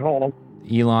rabbit hole.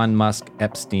 Elon Musk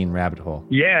Epstein rabbit hole.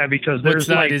 Yeah, because there's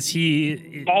like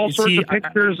all sorts of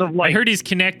pictures of like. I heard he's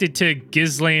connected to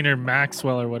Ghislaine or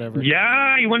Maxwell or whatever.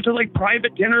 Yeah, he went to like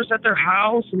private dinners at their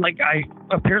house, and like I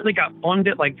apparently got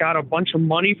funded, like got a bunch of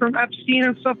money from Epstein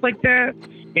and stuff like that.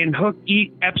 And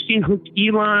Epstein hooked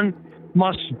Elon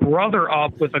Musk's brother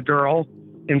up with a girl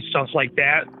and stuff like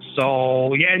that.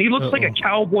 So yeah, and he looks like a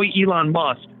cowboy Elon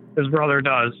Musk. His brother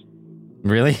does.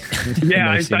 Really?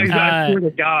 Yeah, I swear to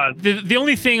God. The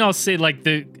only thing I'll say, like,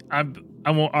 I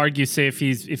won't argue, say if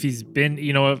he's been,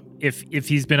 you know, if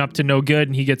he's been up to no good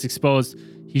and he gets exposed,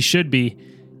 he should be.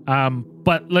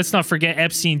 But let's not forget,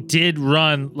 Epstein did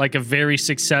run like a very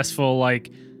successful,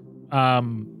 like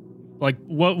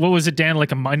what was it, Dan?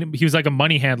 He was like a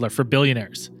money handler for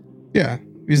billionaires. Yeah.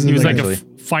 He was like a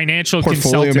financial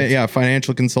consultant.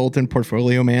 Financial consultant,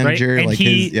 portfolio manager. Right?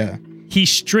 And he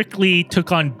strictly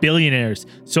took on billionaires.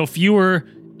 So if you were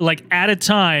like at a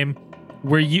time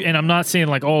where you, and I'm not saying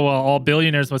like, oh, well, all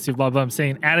billionaires must be blah, blah. I'm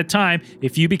saying at a time,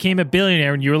 if you became a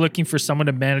billionaire and you were looking for someone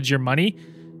to manage your money,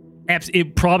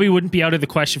 it probably wouldn't be out of the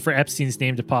question for Epstein's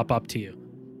name to pop up to you.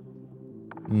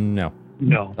 No.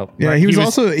 Oh, yeah, right.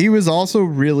 he was also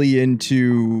really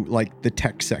into like the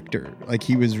tech sector. Like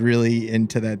he was really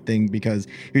into that thing because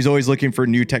he was always looking for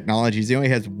new technologies. He only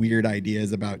has weird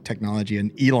ideas about technology,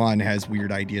 and Elon has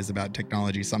weird ideas about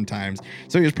technology sometimes.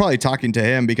 So he was probably talking to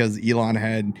him because Elon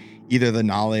had either the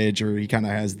knowledge or he kind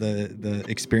of has the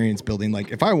experience building. Like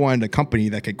if I wanted a company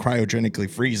that could cryogenically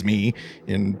freeze me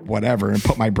in whatever and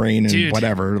put my brain in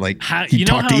whatever, like he'd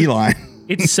talk to Elon.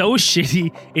 It's so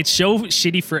shitty. It's so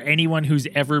shitty for anyone who's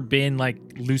ever been like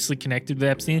loosely connected with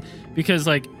Epstein, because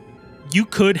like you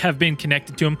could have been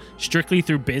connected to him strictly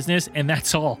through business and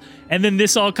that's all. And then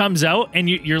this all comes out and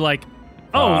you're like,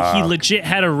 oh, he legit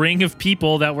had a ring of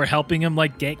people that were helping him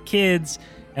like get kids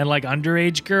and like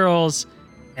underage girls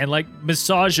and like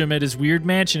massage him at his weird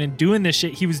mansion and doing this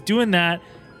shit. He was doing that.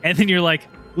 And then you're like,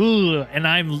 ooh, and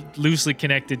I'm loosely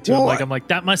connected to him. Like, I'm like,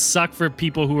 that must suck for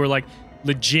people who are like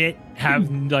legit have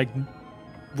like,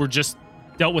 were just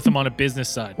dealt with him on a business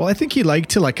side. Well, I think he liked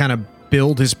to like kind of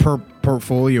build his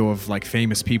portfolio of like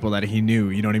famous people that he knew,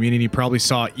 you know what I mean? And he probably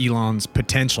saw Elon's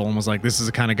potential and was like, this is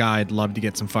the kind of guy I'd love to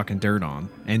get some fucking dirt on,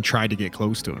 and tried to get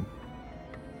close to him.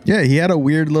 Yeah, he had a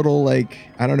weird little, like,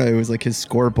 I don't know, it was like his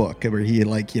scorebook where he,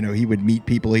 like, you know, he would meet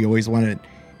people he always wanted,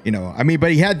 you know, I mean,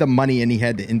 but he had the money and he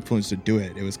had the influence to do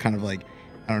it. It was kind of like,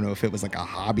 I don't know if it was like a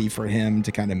hobby for him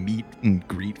to kind of meet and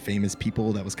greet famous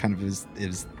people. That was kind of his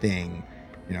thing.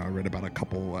 You know, I read about a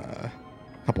couple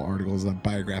articles,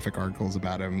 biographic articles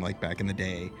about him, like back in the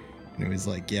day. And it was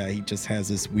like, yeah, he just has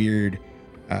this weird,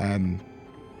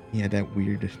 he had that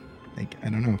weird, like, I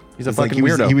don't know. He's a fucking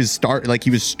weirdo. He was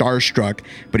starstruck,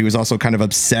 but he was also kind of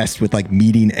obsessed with like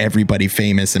meeting everybody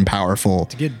famous and powerful.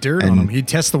 To get dirt on him, he'd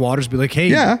test the waters, be like, hey,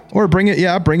 yeah, or bring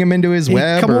him into his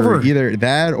web, come or over. Either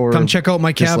that or come check out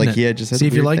my just cabinet. like, yeah, just see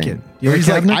if you like thing. it. He's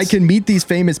like, I can meet these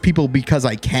famous people because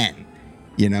I can,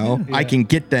 you know, I can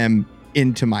get them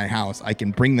into my house. I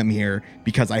can bring them here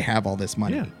because I have all this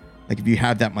money. Yeah. Like, if you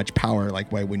have that much power,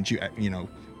 like, why wouldn't you, you know,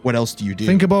 what else do you do?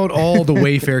 Think about all the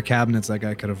Wayfair cabinets that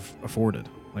guy could have afforded.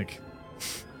 Like,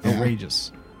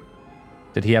 outrageous.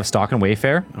 Did he have stock in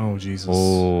Wayfair? Oh, Jesus.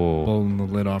 Oh. Pulling the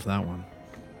lid off that one.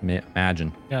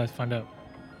 Imagine. Yeah, let's find out.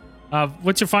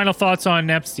 What's your final thoughts on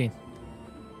Epstein?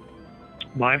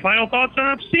 My final thoughts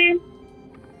on Epstein?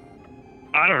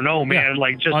 I don't know, man. Yeah.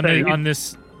 Like, just on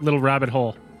this little rabbit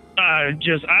hole. I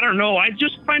don't know. I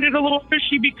just find it a little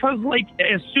fishy because, like,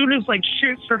 as soon as like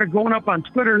shit started going up on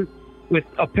Twitter with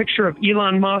a picture of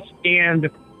Elon Musk and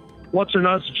what's her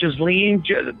nuts, Ghislaine,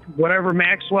 whatever,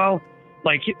 Maxwell,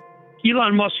 like,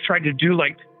 Elon Musk tried to do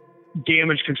like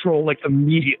damage control like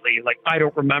immediately. Like, I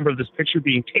don't remember this picture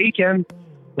being taken.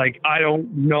 Like, I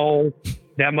don't know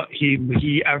that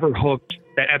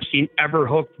that Epstein ever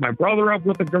hooked my brother up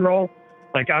with a girl.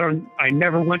 Like, I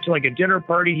never went to like a dinner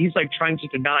party. He's like trying to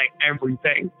deny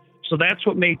everything. So that's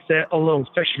what makes it a little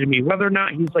fishy to me. Whether or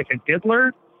not he's like a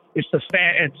diddler, it's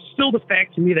still the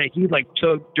fact to me that he like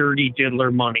took dirty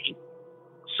diddler money.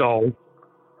 So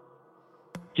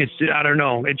I don't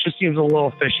know. It just seems a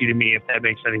little fishy to me, if that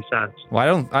makes any sense.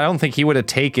 Well, I don't think he would have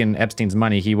taken Epstein's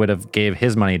money. He would have gave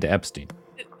his money to Epstein.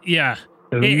 Yeah.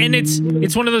 And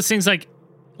it's one of those things like,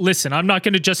 listen, I'm not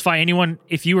going to justify anyone.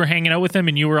 If you were hanging out with him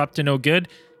and you were up to no good,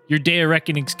 your day of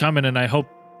reckoning's coming, and I hope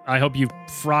you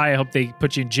fry. I hope they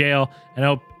put you in jail, and I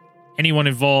hope anyone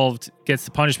involved gets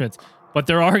the punishments. But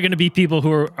there are going to be people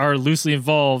who are loosely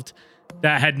involved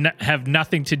that have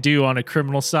nothing to do on a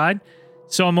criminal side.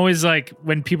 So I'm always like,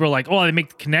 when people are like, oh, they make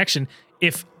the connection.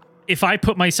 If I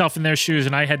put myself in their shoes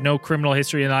and I had no criminal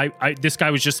history and I this guy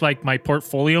was just like my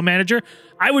portfolio manager,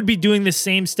 I would be doing the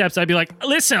same steps. I'd be like,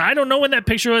 listen, I don't know when that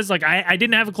picture was. Like, I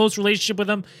didn't have a close relationship with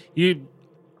him.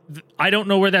 I don't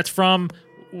know where that's from.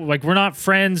 Like, we're not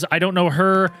friends. I don't know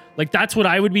her. Like, that's what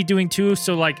I would be doing too.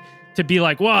 So like, to be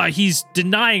like, well, he's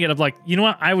denying it. I'm like, you know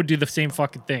what? I would do the same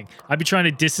fucking thing. I'd be trying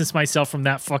to distance myself from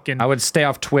that fucking I would stay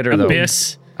off Twitter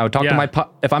abyss. though. I would talk to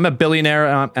if I'm a billionaire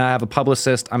and I have a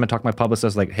publicist, I'm gonna talk to my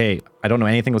publicist like, hey, I don't know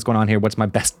anything what's going on here. What's my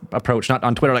best approach? Not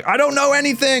on Twitter, like, I don't know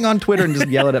anything on Twitter and just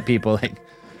yell it at people. Like,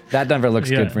 that never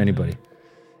looks good for anybody.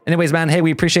 Anyways, man, hey,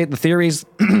 we appreciate the theories,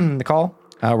 the call.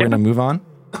 We're gonna move on.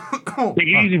 Take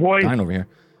it easy, boy. Dying over here.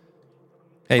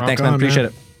 Hey, thanks, man. Appreciate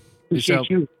it. Appreciate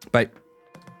you. Bye.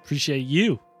 Appreciate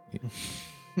you.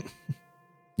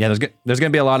 Yeah, there's gonna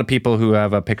be a lot of people who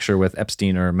have a picture with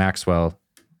Epstein or Maxwell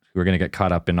who are gonna get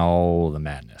caught up in all the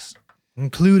madness,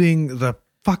 including the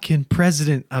fucking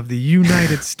president of the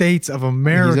United States of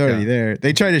America. He's already there.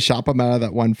 They tried to shop him out of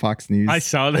that one Fox News. I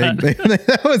saw that.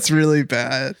 That was really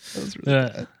bad.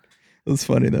 Bad. It was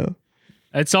funny though.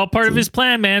 It's all part of his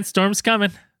plan, man. Storm's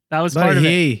coming. That was part of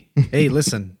it. Hey,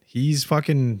 listen. He's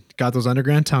fucking got those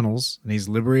underground tunnels, and he's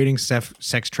liberating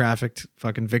sex trafficked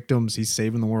fucking victims. He's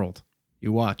saving the world.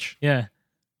 You watch. Yeah.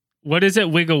 What is it?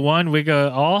 Wigga one,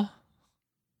 Wigga all?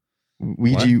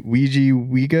 Ouija. Yeah, Ouija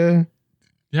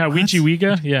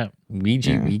Wigga. Yeah.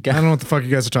 Ouija Wigga. I don't know what the fuck you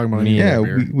guys are talking about. Yeah,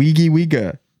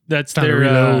 Ouija. That's Time to their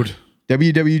reload.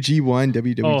 WWG1,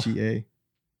 WWGA.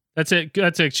 That's it.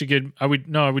 That's actually good. Are we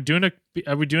doing a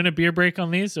beer break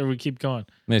on these, or we keep going?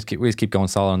 We just keep going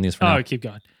solid on these for now. We keep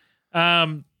going.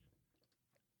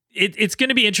 It's going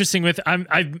to be interesting.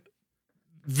 I'm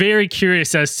very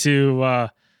curious as to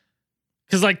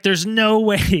because like there's no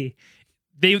way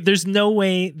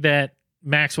that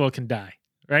Maxwell can die,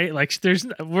 right? Like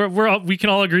we can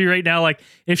all agree right now. Like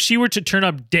if she were to turn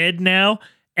up dead now,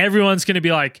 everyone's going to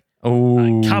be like,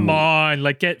 Oh, Come on,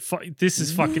 like this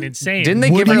is fucking insane. Didn't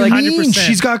they What give do her you like? mean?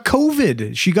 She's got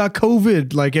COVID. She got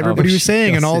COVID, like everybody was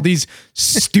saying, and all these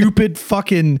stupid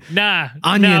fucking Nah,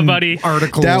 onion buddy.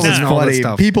 articles. That was and all that funny.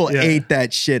 stuff. People ate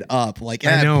that shit up. Like,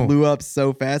 I know. it blew up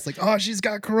so fast. Like, oh, she's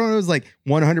got corona. It was like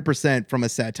 100% from a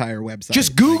satire website.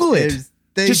 Just Google Like, it.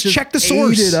 They Just check the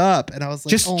source. ate it up, and I was like,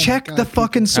 Just oh my check God, the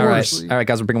fucking people- All right, source. all right,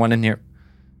 guys, we'll bring one in here.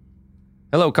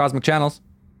 Hello, Cosmic Channels.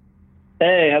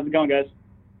 Hey, how's it going, guys?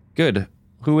 Good.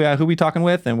 Who we talking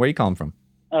with, and where you calling from?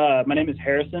 My name is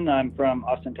Harrison. I'm from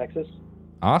Austin, Texas.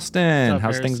 Austin. What's up,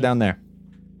 How's things Harrison? down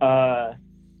there?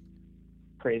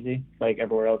 Crazy, like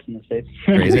everywhere else in the States.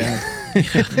 Crazy.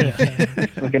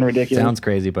 Looking ridiculous. Sounds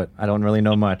crazy, but I don't really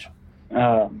know much.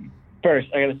 First,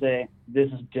 I gotta say, this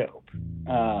is dope.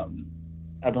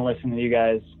 I've been listening to you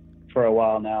guys for a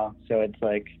while now, so it's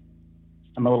like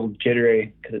I'm a little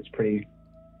jittery because it's pretty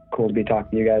cool to be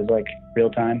talking to you guys like real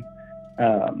time.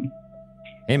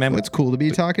 Hey, man. Well, it's cool to be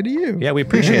talking to you. Yeah, we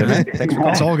appreciate it, man. Thanks for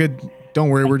calling. It's all good. Don't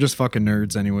worry, we're just fucking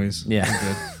nerds, anyways. Yeah. We're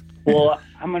good. Well,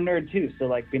 I'm a nerd too, so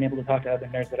like being able to talk to other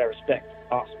nerds that I respect,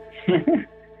 awesome.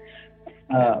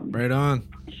 Right on.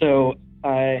 So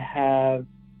I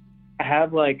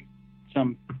have like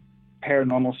some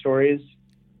paranormal stories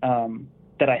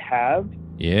that I have,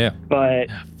 Yeah. but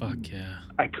Yeah, fuck yeah.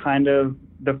 I kind of,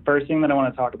 the first thing that I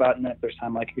want to talk about, and then if there's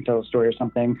time, like I could tell a story or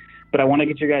something, but I want to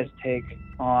get your guys' take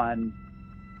on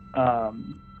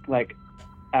like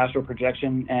astral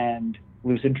projection and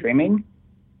lucid dreaming.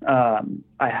 I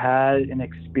had an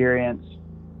experience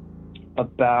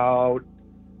about,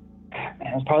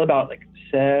 it was probably about like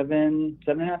seven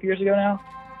and a half years ago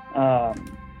now.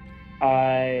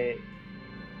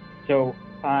 So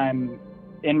I'm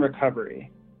in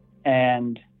recovery,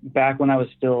 and back when I was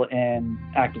still in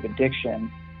active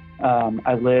addiction,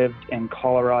 I lived in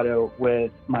Colorado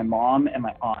with my mom and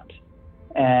my aunt.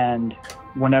 And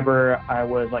whenever I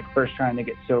was like first trying to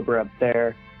get sober up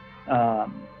there,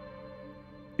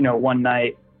 one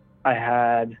night I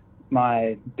had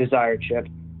my desire chip,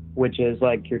 which is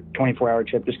like your 24-hour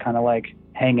chip, just kind of like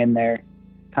hang in there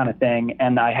kind of thing.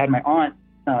 And I had my aunt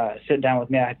sit down with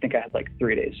me. I think I had like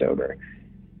 3 days sober.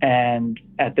 And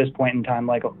at this point in time,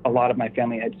 like a lot of my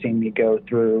family had seen me go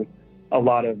through a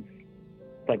lot of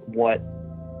like what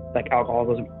like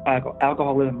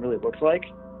alcoholism really looks like.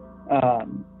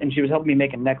 And she was helping me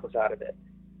make a necklace out of it.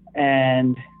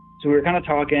 And so we were kind of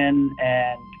talking,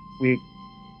 and we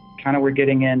kind of were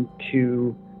getting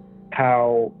into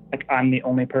how like I'm the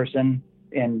only person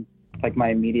in like my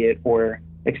immediate or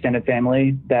extended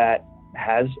family that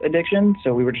has addiction.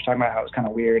 So we were just talking about how it's kind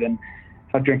of weird and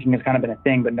how drinking has kind of been a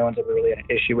thing, but no one's ever really had an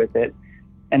issue with it.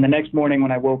 And the next morning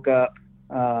when I woke up,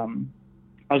 I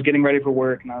was getting ready for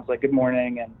work, and I was like, good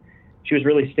morning. And she was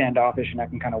really standoffish and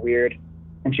acting kind of weird.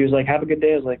 And she was like, have a good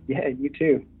day. I was like, yeah, you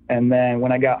too. And then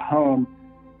when I got home,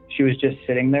 she was just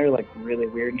sitting there like really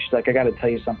weird. And she's like, I got to tell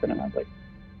you something. And I was like,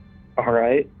 all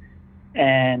right.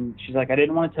 And she's like, I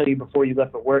didn't want to tell you before you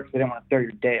left for work because I didn't want to throw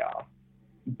your day off.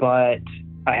 But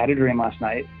I had a dream last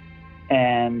night,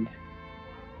 and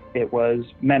it was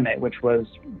Meme, which was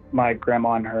my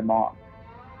grandma and her mom.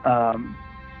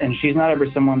 And she's not ever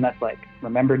someone that's like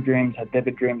remembered dreams, had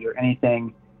vivid dreams or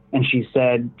anything. And she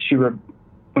said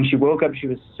when she woke up, she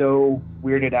was so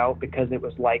weirded out because it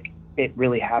was like it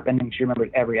really happened, and she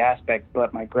remembered every aspect.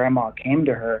 But my grandma came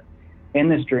to her in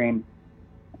this dream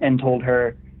and told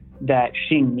her that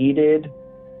she needed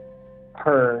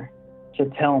her to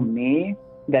tell me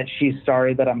that she's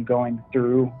sorry that I'm going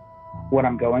through what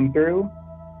I'm going through,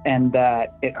 and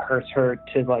that it hurts her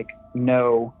to like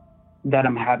know that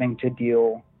I'm having to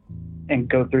deal and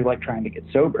go through like trying to get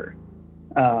sober.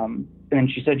 And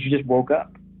she said she just woke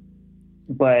up,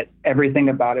 but everything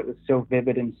about it was so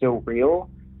vivid and so real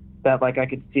that like I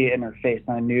could see it in her face,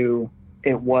 and I knew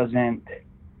it wasn't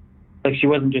like she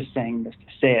wasn't just saying this to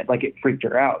say it. Like it freaked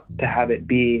her out to have it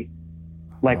be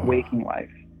like waking life.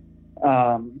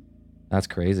 That's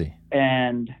crazy.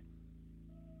 And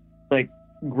like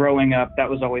growing up, that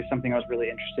was always something I was really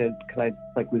interested, because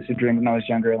I like lucid dreamed when I was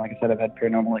younger, and like I said, I've had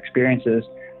paranormal experiences.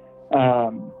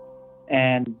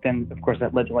 And then of course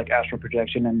that led to like astral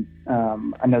projection, and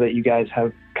I know that you guys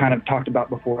have kind of talked about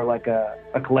before like a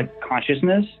collective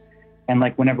consciousness, and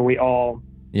like whenever we all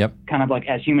kind of like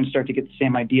as humans start to get the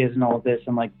same ideas and all of this,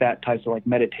 and like that ties to like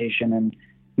meditation,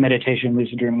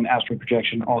 lucid dreaming, and astral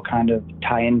projection all kind of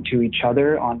tie into each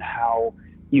other on how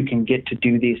you can get to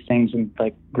do these things and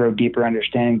like grow deeper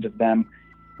understandings of them.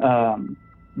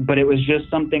 But it was just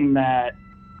something that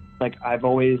like I've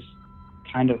always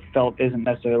kind of felt isn't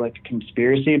necessarily like a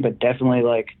conspiracy, but definitely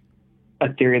like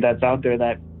a theory that's out there,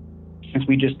 that since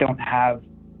we just don't have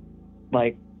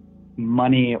like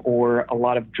money or a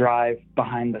lot of drive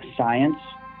behind the science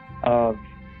of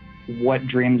what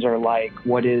dreams are like,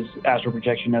 what is astral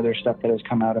projection, other stuff that has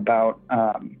come out about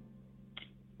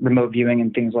remote viewing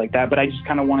and things like that. But I just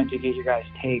kind of wanted to get your guys'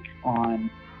 take on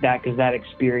that, because that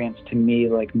experience to me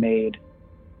like made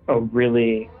a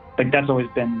really, like, that's always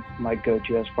been my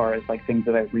go-to as far as like things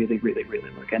that I really, really, really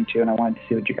look into, and I wanted to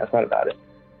see what you guys thought about it.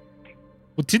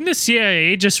 Well, didn't the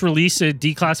CIA just release a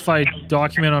declassified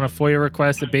document on a FOIA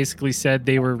request that basically said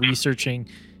they were researching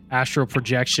astral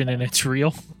projection and it's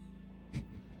real?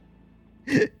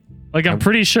 Like, I'm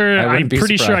pretty sure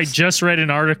I just read an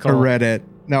article. I read it.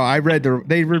 No, I read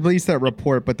they released that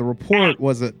report, but the report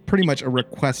was pretty much a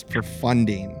request for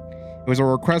funding. It was a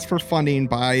request for funding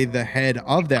by the head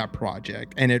of that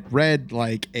project, and it read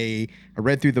like I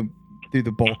read through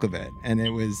the bulk of it, and it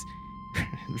was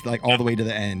like all the way to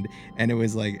the end, and it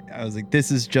was like, I was like,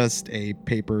 this is just a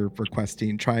paper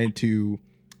requesting, trying to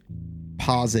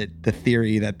posit the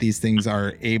theory that these things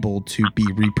are able to be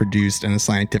reproduced in a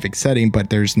scientific setting,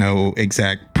 but there's no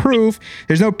exact proof.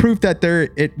 There's no proof that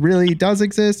it really does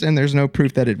exist, and there's no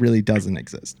proof that it really doesn't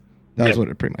exist. That's what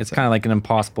it pretty much It's said. kind of like an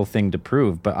impossible thing to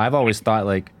prove, but I've always thought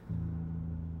like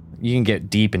you can get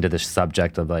deep into this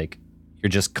subject of like you're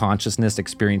just consciousness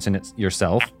experiencing it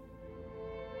yourself,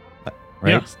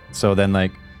 right? Yeah. So then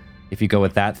like if you go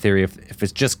with that theory, if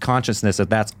it's just consciousness, if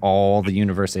that's all the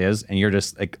universe is, and you're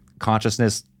just like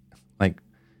consciousness like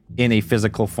in a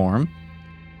physical form,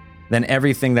 then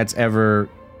everything that's ever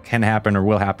can happen or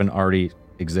will happen already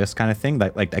exists, kind of thing,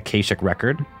 like the Akashic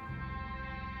record.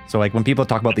 So like when people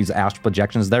talk about these astral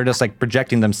projections, they're just like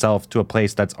projecting themselves to a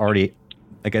place that's already,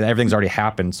 like everything's already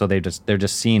happened. So they're just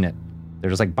seeing it. They're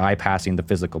just like bypassing the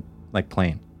physical like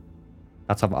plane.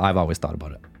 That's how I've always thought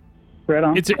about it. Right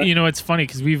on. It's, you know, it's funny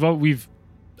because we've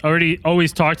already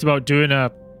always talked about doing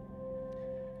a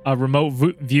remote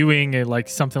viewing and like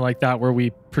something like that, where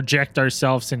we project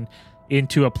ourselves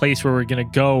into a place where we're going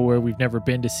to go where we've never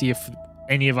been, to see if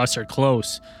any of us are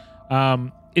close.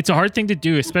 It's a hard thing to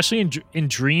do, especially in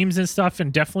dreams and stuff,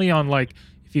 and definitely on like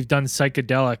if you've done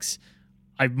psychedelics.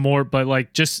 But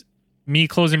like just me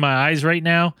closing my eyes right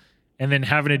now and then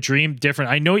having a dream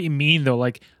different. I know what you mean though.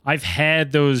 Like I've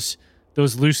had those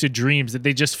lucid dreams that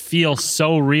they just feel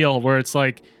so real, where it's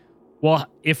like, well,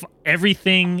 if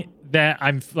everything that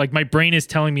I'm like, my brain is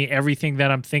telling me everything that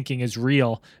I'm thinking is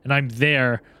real and I'm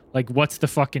there, like what's the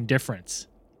fucking difference?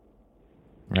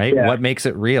 Right? Yeah. What makes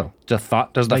it real? Does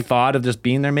the thought of just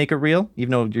being there make it real,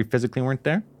 even though you physically weren't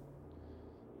there?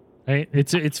 Right?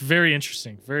 It's very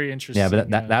interesting. Very interesting. Yeah,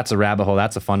 but that's a rabbit hole.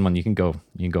 That's a fun one. You can go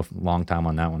a long time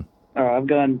on that one. I've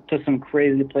gone to some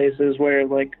crazy places where,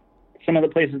 like, some of the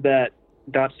places that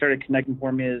Dot started connecting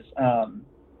for me is,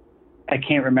 I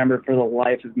can't remember for the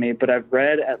life of me, but I've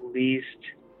read at least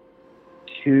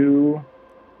 2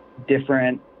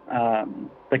 different,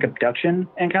 like, abduction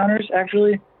encounters,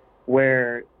 actually,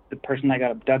 where the person that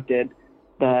got abducted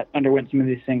that underwent some of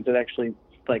these things that actually,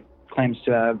 like, claims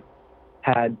to have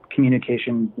had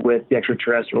communication with the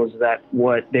extraterrestrials, that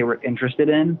what they were interested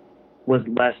in was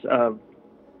less of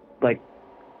like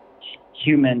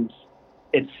humans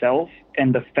itself,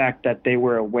 and the fact that they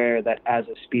were aware that as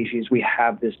a species we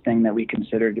have this thing that we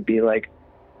consider to be like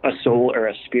a soul or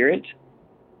a spirit,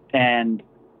 and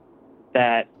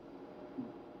that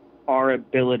our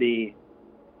ability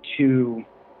to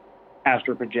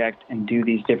astral project and do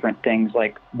these different things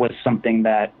like was something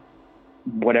that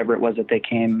whatever it was that they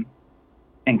came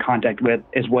in contact with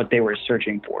is what they were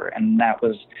searching for. And that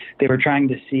was, they were trying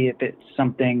to see if it's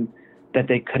something that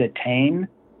they could attain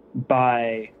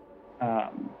by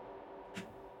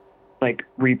like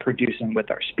reproducing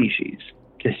with our species,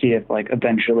 to see if like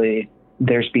eventually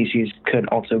their species could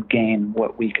also gain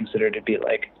what we consider to be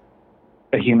like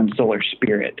a human soul or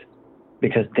spirit,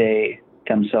 because they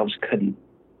themselves couldn't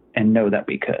and know that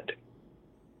we could.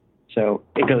 So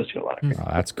it goes to a lot of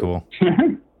Oh, that's cool.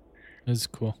 That's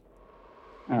cool.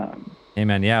 Hey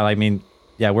man, yeah, I mean,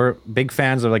 yeah, we're big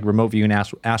fans of like remote viewing,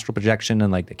 astral projection,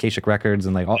 and like the Akashic records,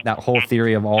 and like all, that whole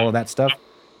theory of all of that stuff.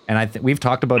 And we've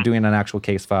talked about doing an actual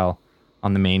case file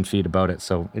on the main feed about it,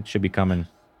 so it should be coming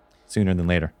sooner than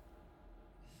later.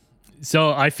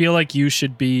 So I feel like you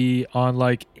should be on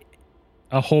like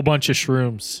a whole bunch of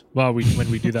shrooms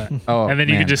when we do that. Oh, and then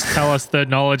you man. can just tell us the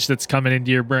knowledge that's coming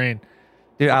into your brain.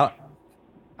 Dude, I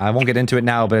won't get into it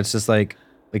now, but it's just like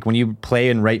when you play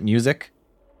and write music,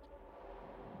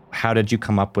 how did you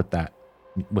come up with that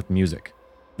with music?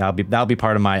 That'll be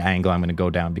part of my angle I'm going to go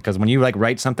down, because when you like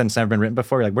write something that's never been written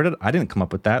before, you're like, I didn't come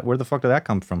up with that. Where the fuck did that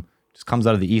come from? It just comes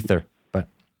out of the ether. But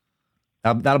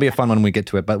that'll be a fun one when we get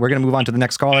to it. But we're going to move on to the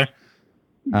next caller.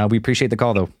 We appreciate the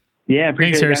call though. Yeah,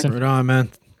 appreciate Thanks, it, Harrison. Right on, man.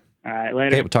 All right,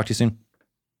 later. Okay, we'll talk to you soon.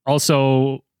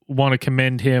 Also, want to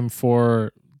commend him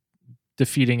for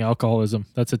defeating alcoholism.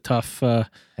 That's a tough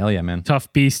Hell yeah, man.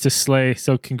 tough beast to slay.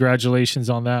 So congratulations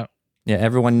on that. Yeah,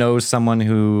 everyone knows someone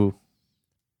who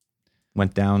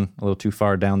went down a little too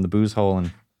far down the booze hole,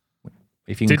 and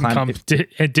if you can climb,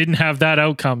 It didn't have that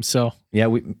outcome. So me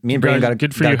and Brandon got a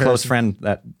Good for got you, a close Harrison. friend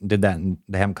that did that, and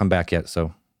they haven't come back yet.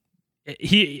 So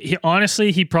he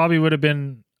honestly, he probably would have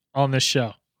been on this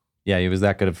show. yeah, he was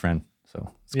that good of a friend. So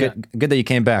it's Yeah. good that you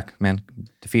came back, man.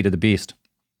 Defeated the beast.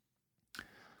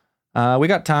 We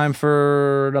got time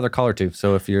for another call or two.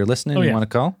 So if you're listening, Oh, you yeah. want to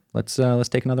call, let's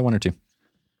take another one or two.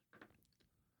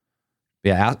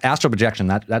 Yeah, astral projection.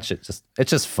 That shit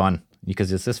it's just fun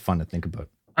because it's just fun to think about.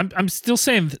 I'm still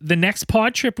saying the next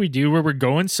pod trip we do where we're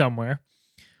going somewhere,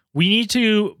 we need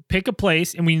to pick a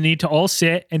place and we need to all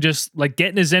sit and just like get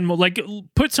in a Zen mode, like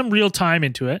put some real time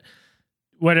into it.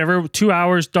 Whatever, 2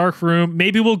 hours, dark room.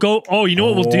 Maybe we'll go. Oh, you know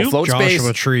what we'll do? float Joshua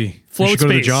space. Tree. Float we should go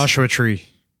to the space. Joshua Tree.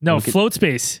 No, we could- float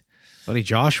space. Buddy,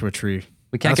 Joshua Tree.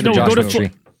 We can't That's get a no, we'll go Joshua to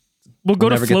tree. We'll go We'll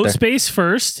to never get float there. space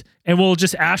first, and we'll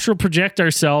just astral project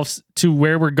ourselves to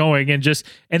where we're going, and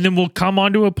then we'll come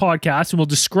onto a podcast and we'll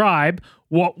describe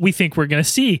what we think we're gonna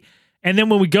see. And then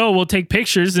when we go, we'll take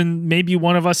pictures, and maybe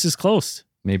one of us is close.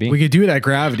 Maybe. We could do it at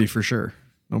Gravity for sure.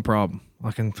 No problem.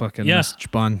 I can fucking Yeah.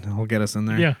 message Bun. He'll get us in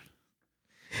there. Yeah.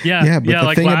 Yeah. Yeah, but the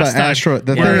like thing last about time.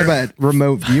 the thing about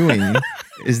remote viewing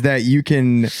is that you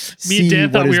can Me see and Dan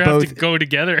what thought we is were both have to go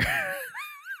together.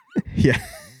 yeah,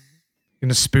 In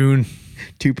a spoon.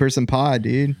 2-person pod,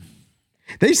 dude.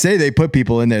 They say they put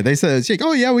people in there. They say it's like,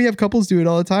 oh yeah, we have couples do it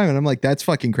all the time, and I'm like, that's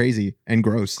fucking crazy and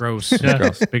gross. Gross. Yeah.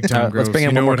 Gross. Big time gross. Let's bring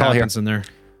in You know one more what call here. happens in there.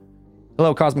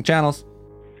 Hello, Cosmic Channels.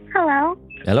 Hello.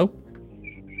 Hello.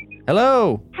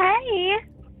 Hello. Hey.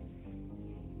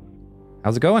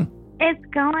 How's it going? It's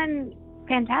going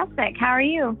fantastic. How are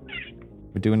you?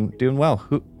 We're doing well.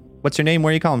 What's your name?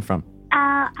 Where are you calling from?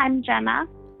 I'm Jenna.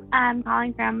 I'm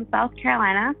calling from South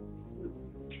Carolina.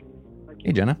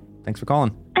 Hey, Jenna. Thanks for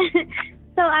calling.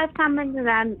 So I've commented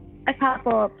on a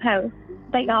couple of posts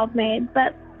that y'all made,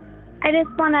 but I just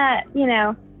want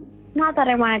to, not that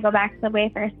I want to go back to the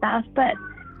wafer stuff, but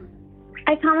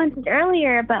I commented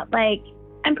earlier, but like,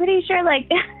 I'm pretty sure like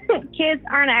kids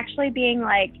aren't actually being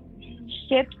like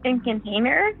shipped in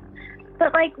containers.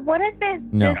 But like, what if it's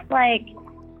No. just like,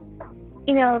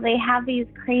 they have these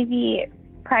crazy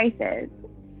prices,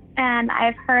 and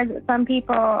I've heard that some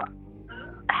people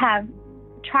have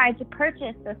tried to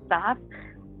purchase this stuff,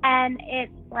 and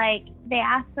it's like they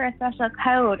ask for a special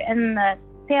code and the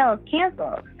sale is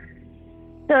canceled.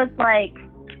 So it's like,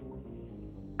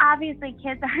 obviously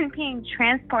kids aren't being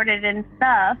transported and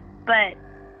stuff, but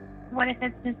what if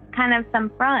it's just kind of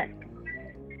some front?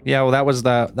 Yeah, well, that was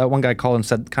that one guy called and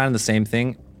said kind of the same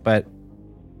thing. But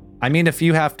I mean,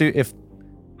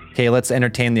 okay, let's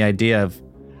entertain the idea of,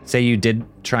 say you did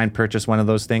try and purchase one of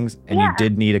those things and you Yeah.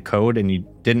 did need a code and you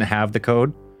didn't have the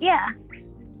code. Yeah.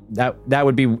 It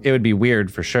would be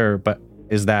weird for sure. But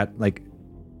is that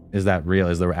real?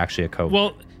 Is there actually a code?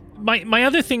 Well, my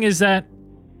other thing is that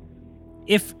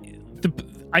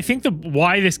I think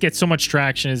why this gets so much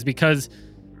traction is because,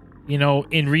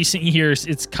 in recent years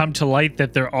it's come to light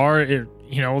that there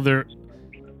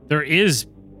is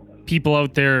people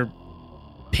out there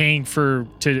paying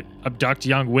to abduct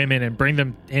young women and bring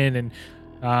them in and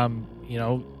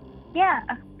Yeah.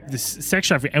 this sex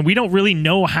trafficking, and we don't really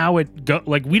know how it go.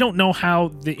 Like, we don't know how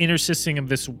the inner system of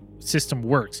this system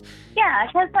works. Yeah,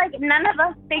 because like none of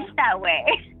us think that way.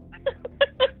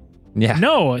 yeah.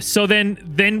 No. So then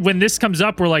when this comes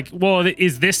up, we're like, well,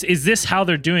 is this how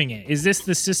they're doing it? Is this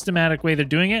the systematic way they're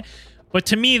doing it? But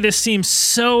to me, this seems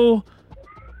so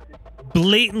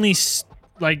blatantly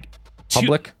like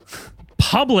Public.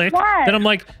 public What? that I'm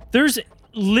like, there's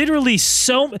literally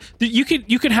you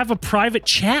could have a private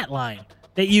chat line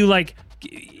that you like.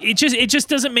 It just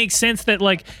doesn't make sense that,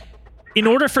 like, in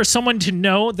order for someone to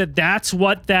know that that's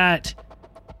what that,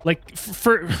 like,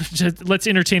 just, let's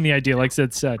entertain the idea, like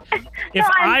Zed said. If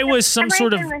I was some I'm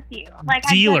sort right of there with you. Like, I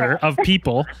get dealer it. of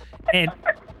people and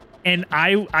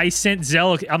I sent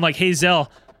Zell, I'm like, hey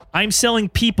Zell, I'm selling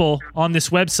people on this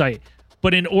website,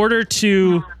 but in order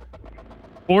to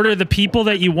order the people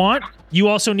that you want, you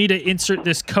also need to insert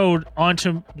this code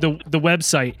onto the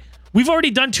website. We've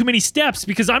already done too many steps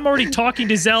because I'm already talking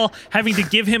to Zell, having to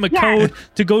give him a code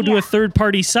to go to a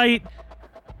third-party site.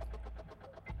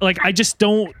 Like, I just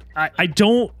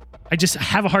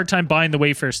have a hard time buying the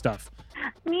Wayfair stuff.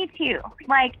 Me too.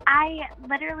 Like, I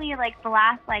literally, like, the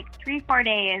last, like, 3-4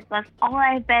 days, that's all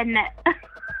I've been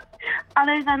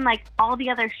other than like all the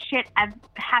other shit I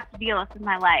have to deal with in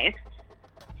my life.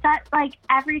 That like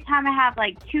every time I have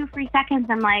like 2 free seconds,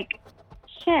 I'm like,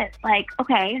 shit, like,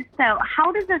 okay, so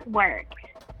how does this work?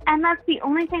 And that's the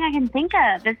only thing I can think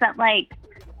of is that like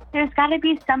there's got to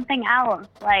be something else.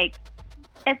 Like,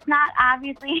 it's not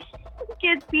obviously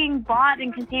kids being bought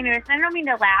in containers. I don't mean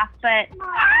to laugh, but it's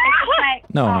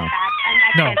like, No. and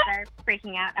my kids are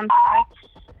freaking out. I'm sorry.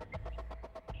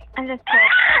 I'm just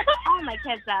all my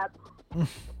kids up.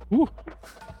 Ooh.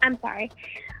 I'm sorry.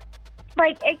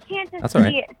 Like, it can't just That's all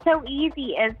be so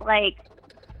easy as like,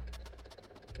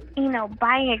 you know,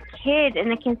 buying a kid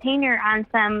in a container on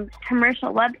some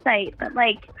commercial website. But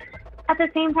like, at the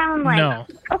same time, I'm like, No.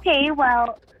 okay,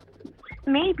 well,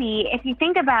 maybe if you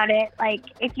think about it, like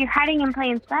if you're hiding in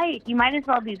plain sight, you might as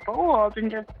well be bold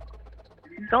and just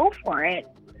go for it,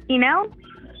 you know?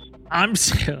 I'm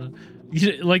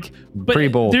like, but Pretty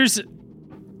bold. that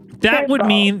Very would bold.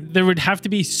 mean there would have to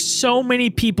be so many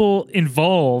people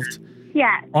involved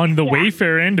Yeah. on the Yeah.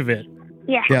 Wayfair end of it.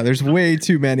 Yeah. Yeah, there's way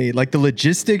too many. Like the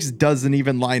logistics doesn't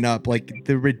even line up. Like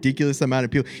the ridiculous amount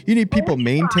of people. You need people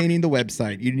maintaining the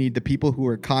website. You need the people who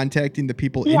are contacting the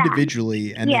people Yeah.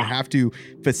 individually and Yeah. then have to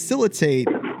facilitate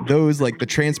those, like the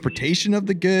transportation of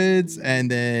the goods and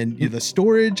then the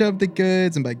storage of the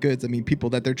goods. And by goods, I mean people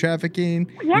that they're trafficking.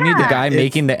 Yeah. You need the guy It's-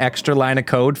 making the extra line of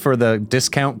code for the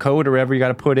discount code or whatever you got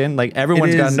to put in. Like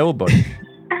everyone's got to is- know about it.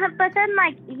 But then,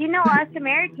 like, you know, us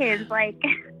Americans, like,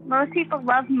 most people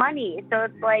love money. So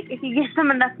it's like, if you give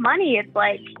them enough money, it's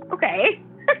like, okay.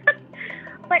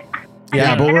 But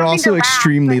Yeah, I but don't we're mean also to laugh,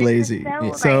 extremely but it's lazy.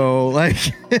 just So like,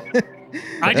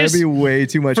 I that'd just be way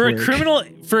too much for work.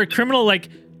 a criminal, like,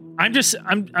 I'm just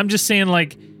saying,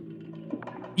 like,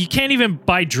 you can't even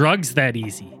buy drugs that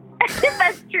easy.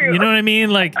 that's true. You know what I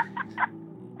mean? Like,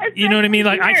 you know what I mean?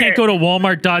 Like, I can't go to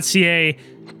Walmart.ca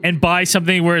and buy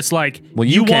something where it's like, Well,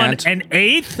 you want can't. an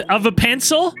eighth of a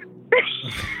pencil?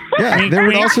 Yeah, Wink, there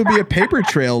would wink. also be a paper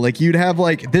trail. Like you'd have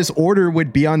like this order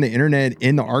would be on the internet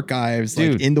in the archives,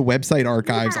 like Dude. in the website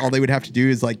archives. All they would have to do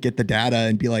is like get the data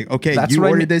and be like, okay, That's you what I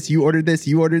ordered mean. this, you ordered this,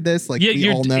 you ordered this. Like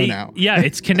we all know now. Yeah,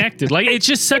 it's connected. Like, it's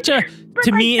just such a, But,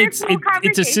 to like, me, this it's whole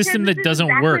it's a system conversation, that this is doesn't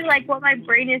exactly work. like what my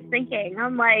brain is thinking.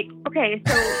 I'm like, okay,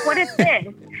 so what if this?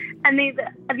 And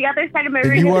the other side of my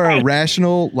brain You is are a like,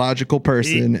 rational, logical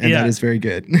person, and Yeah. that is very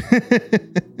good.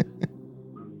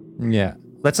 Yeah.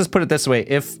 Let's just put it this way.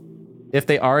 If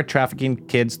they are trafficking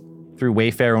kids through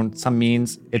Wayfair on some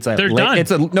means, it's a They're done.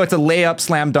 it's a layup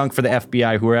slam dunk for the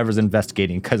FBI, whoever's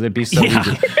investigating, because it'd be so Yeah.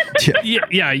 easy.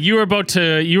 Yeah, you were about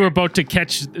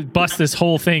to bust this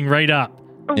whole thing right up.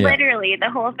 literally the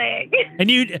whole thing. And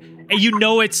you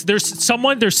know there's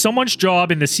someone's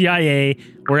job in the CIA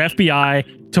or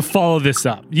FBI to follow this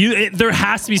up. There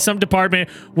has to be some department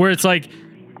where it's like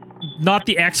not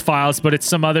the X-Files, but it's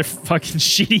some other fucking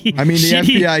shitty. I mean, the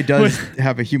shitty- FBI does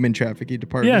have a human trafficking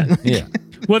department. Yeah. Yeah.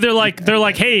 Well, they're like,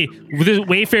 hey, the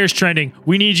Wayfair's trending.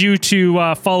 We need you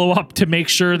to follow up to make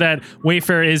sure that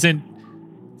Wayfair isn't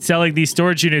selling these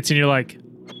storage units. And you're like,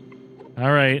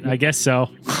 all right, I guess so.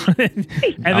 And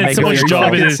then make someone's it-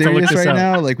 job Are you is to look serious this right up.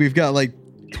 now? Like we've got like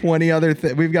 20 other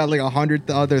we've got like 100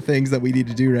 other things that we need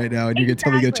to do right now, and you're gonna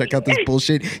tell me to go check out this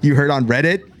bullshit you heard on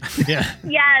Reddit? Yeah.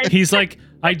 Yes. He's like,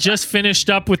 I just finished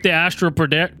up with the astral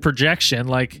projection.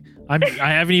 Like, I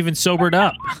haven't even sobered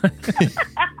up.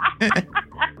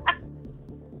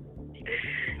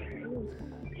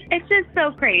 It's just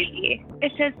so crazy.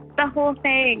 It's just the whole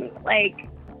thing. Like,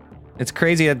 It's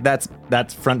crazy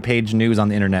that's front page news on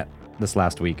the internet this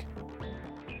last week.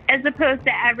 as opposed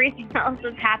to everything else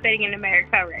that's happening in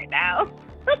America right now.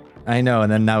 I know,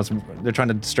 and then now they're trying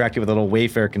to distract you with a little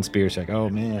Wayfair conspiracy. Like, oh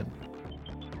man.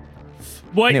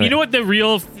 What Anyway. You know what the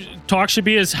real talk should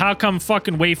be is how come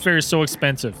fucking Wayfair is so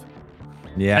expensive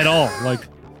Yeah. at all? Like,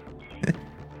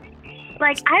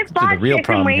 Like, I've bought real shit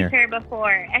from problem here. Wayfair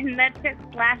before, and that just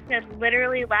lasted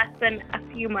literally less than a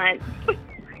few months.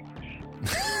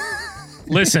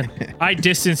 listen, I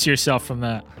distance yourself from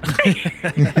that.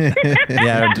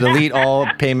 Yeah, delete all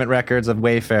payment records of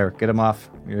Wayfair. Get them off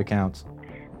your accounts.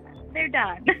 They're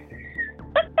done.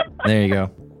 There you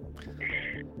go.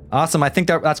 Awesome. I think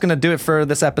that's going to do it for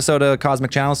this episode of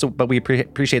Cosmic Channel. So, but we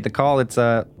appreciate the call. It's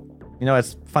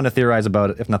it's fun to theorize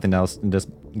about it, if nothing else, and just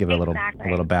give it a Exactly.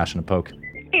 little bash and a poke.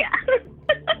 Yeah.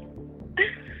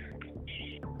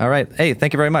 All right. Hey,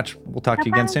 thank you very much. We'll talk to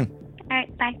you again problem. soon. All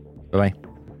right, bye. Bye bye.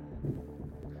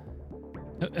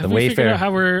 Have we figured Wayfair. out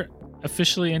how we're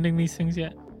officially ending these things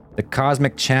yet? The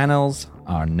Cosmic Channels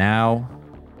are now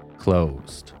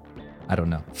closed. I don't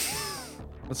know.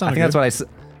 That's I not think that's what I said.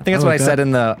 I think that's what I like said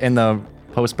in the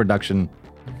post production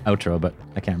outro, but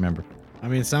I can't remember. I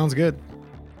mean, sounds good.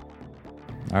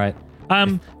 All right.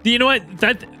 You know what?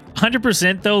 That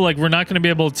 100% though, like we're not going to be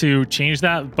able to change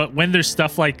that. But when there's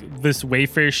stuff like this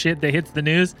Wayfair shit that hits the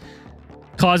news,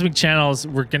 Cosmic Channels,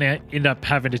 we're going to end up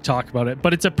having to talk about it.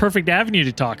 But it's a perfect avenue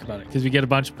to talk about it because we get a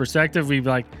bunch of perspective. We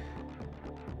like,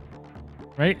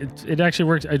 right? It actually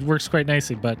works. It works quite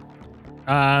nicely. But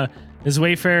is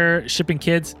Wayfair shipping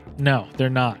kids? No, they're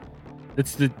not.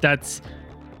 That's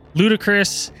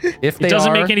ludicrous. If they it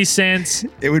doesn't are, make any sense.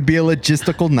 It would be a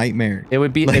logistical nightmare. It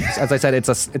would be, as I said, it's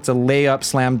a layup,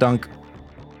 slam dunk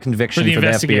conviction For the for the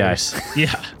investigators.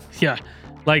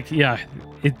 FBI.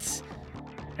 It's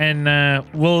and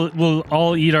we'll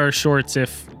all eat our shorts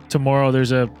if tomorrow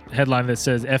there's a headline that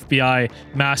says FBI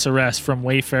mass arrest from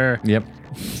Wayfair. Yep.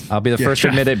 I'll be the first to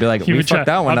admit it. Be like, we fucked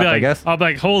that one up, I guess. I'll be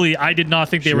like, holy, I did not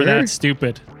think they were that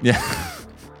stupid. Yeah.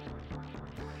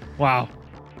 Wow.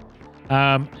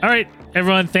 All right,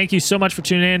 everyone. Thank you so much for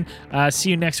tuning in. See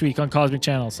you next week on Cosmic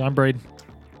Channels. I'm Braden.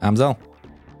 I'm Zell.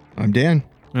 I'm Dan.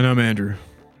 And I'm Andrew.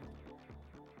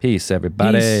 Peace,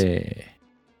 everybody. Peace.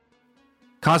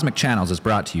 Cosmic Channels is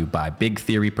brought to you by Big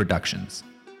Theory Productions.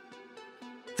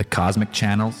 The Cosmic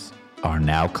Channels are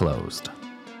now closed.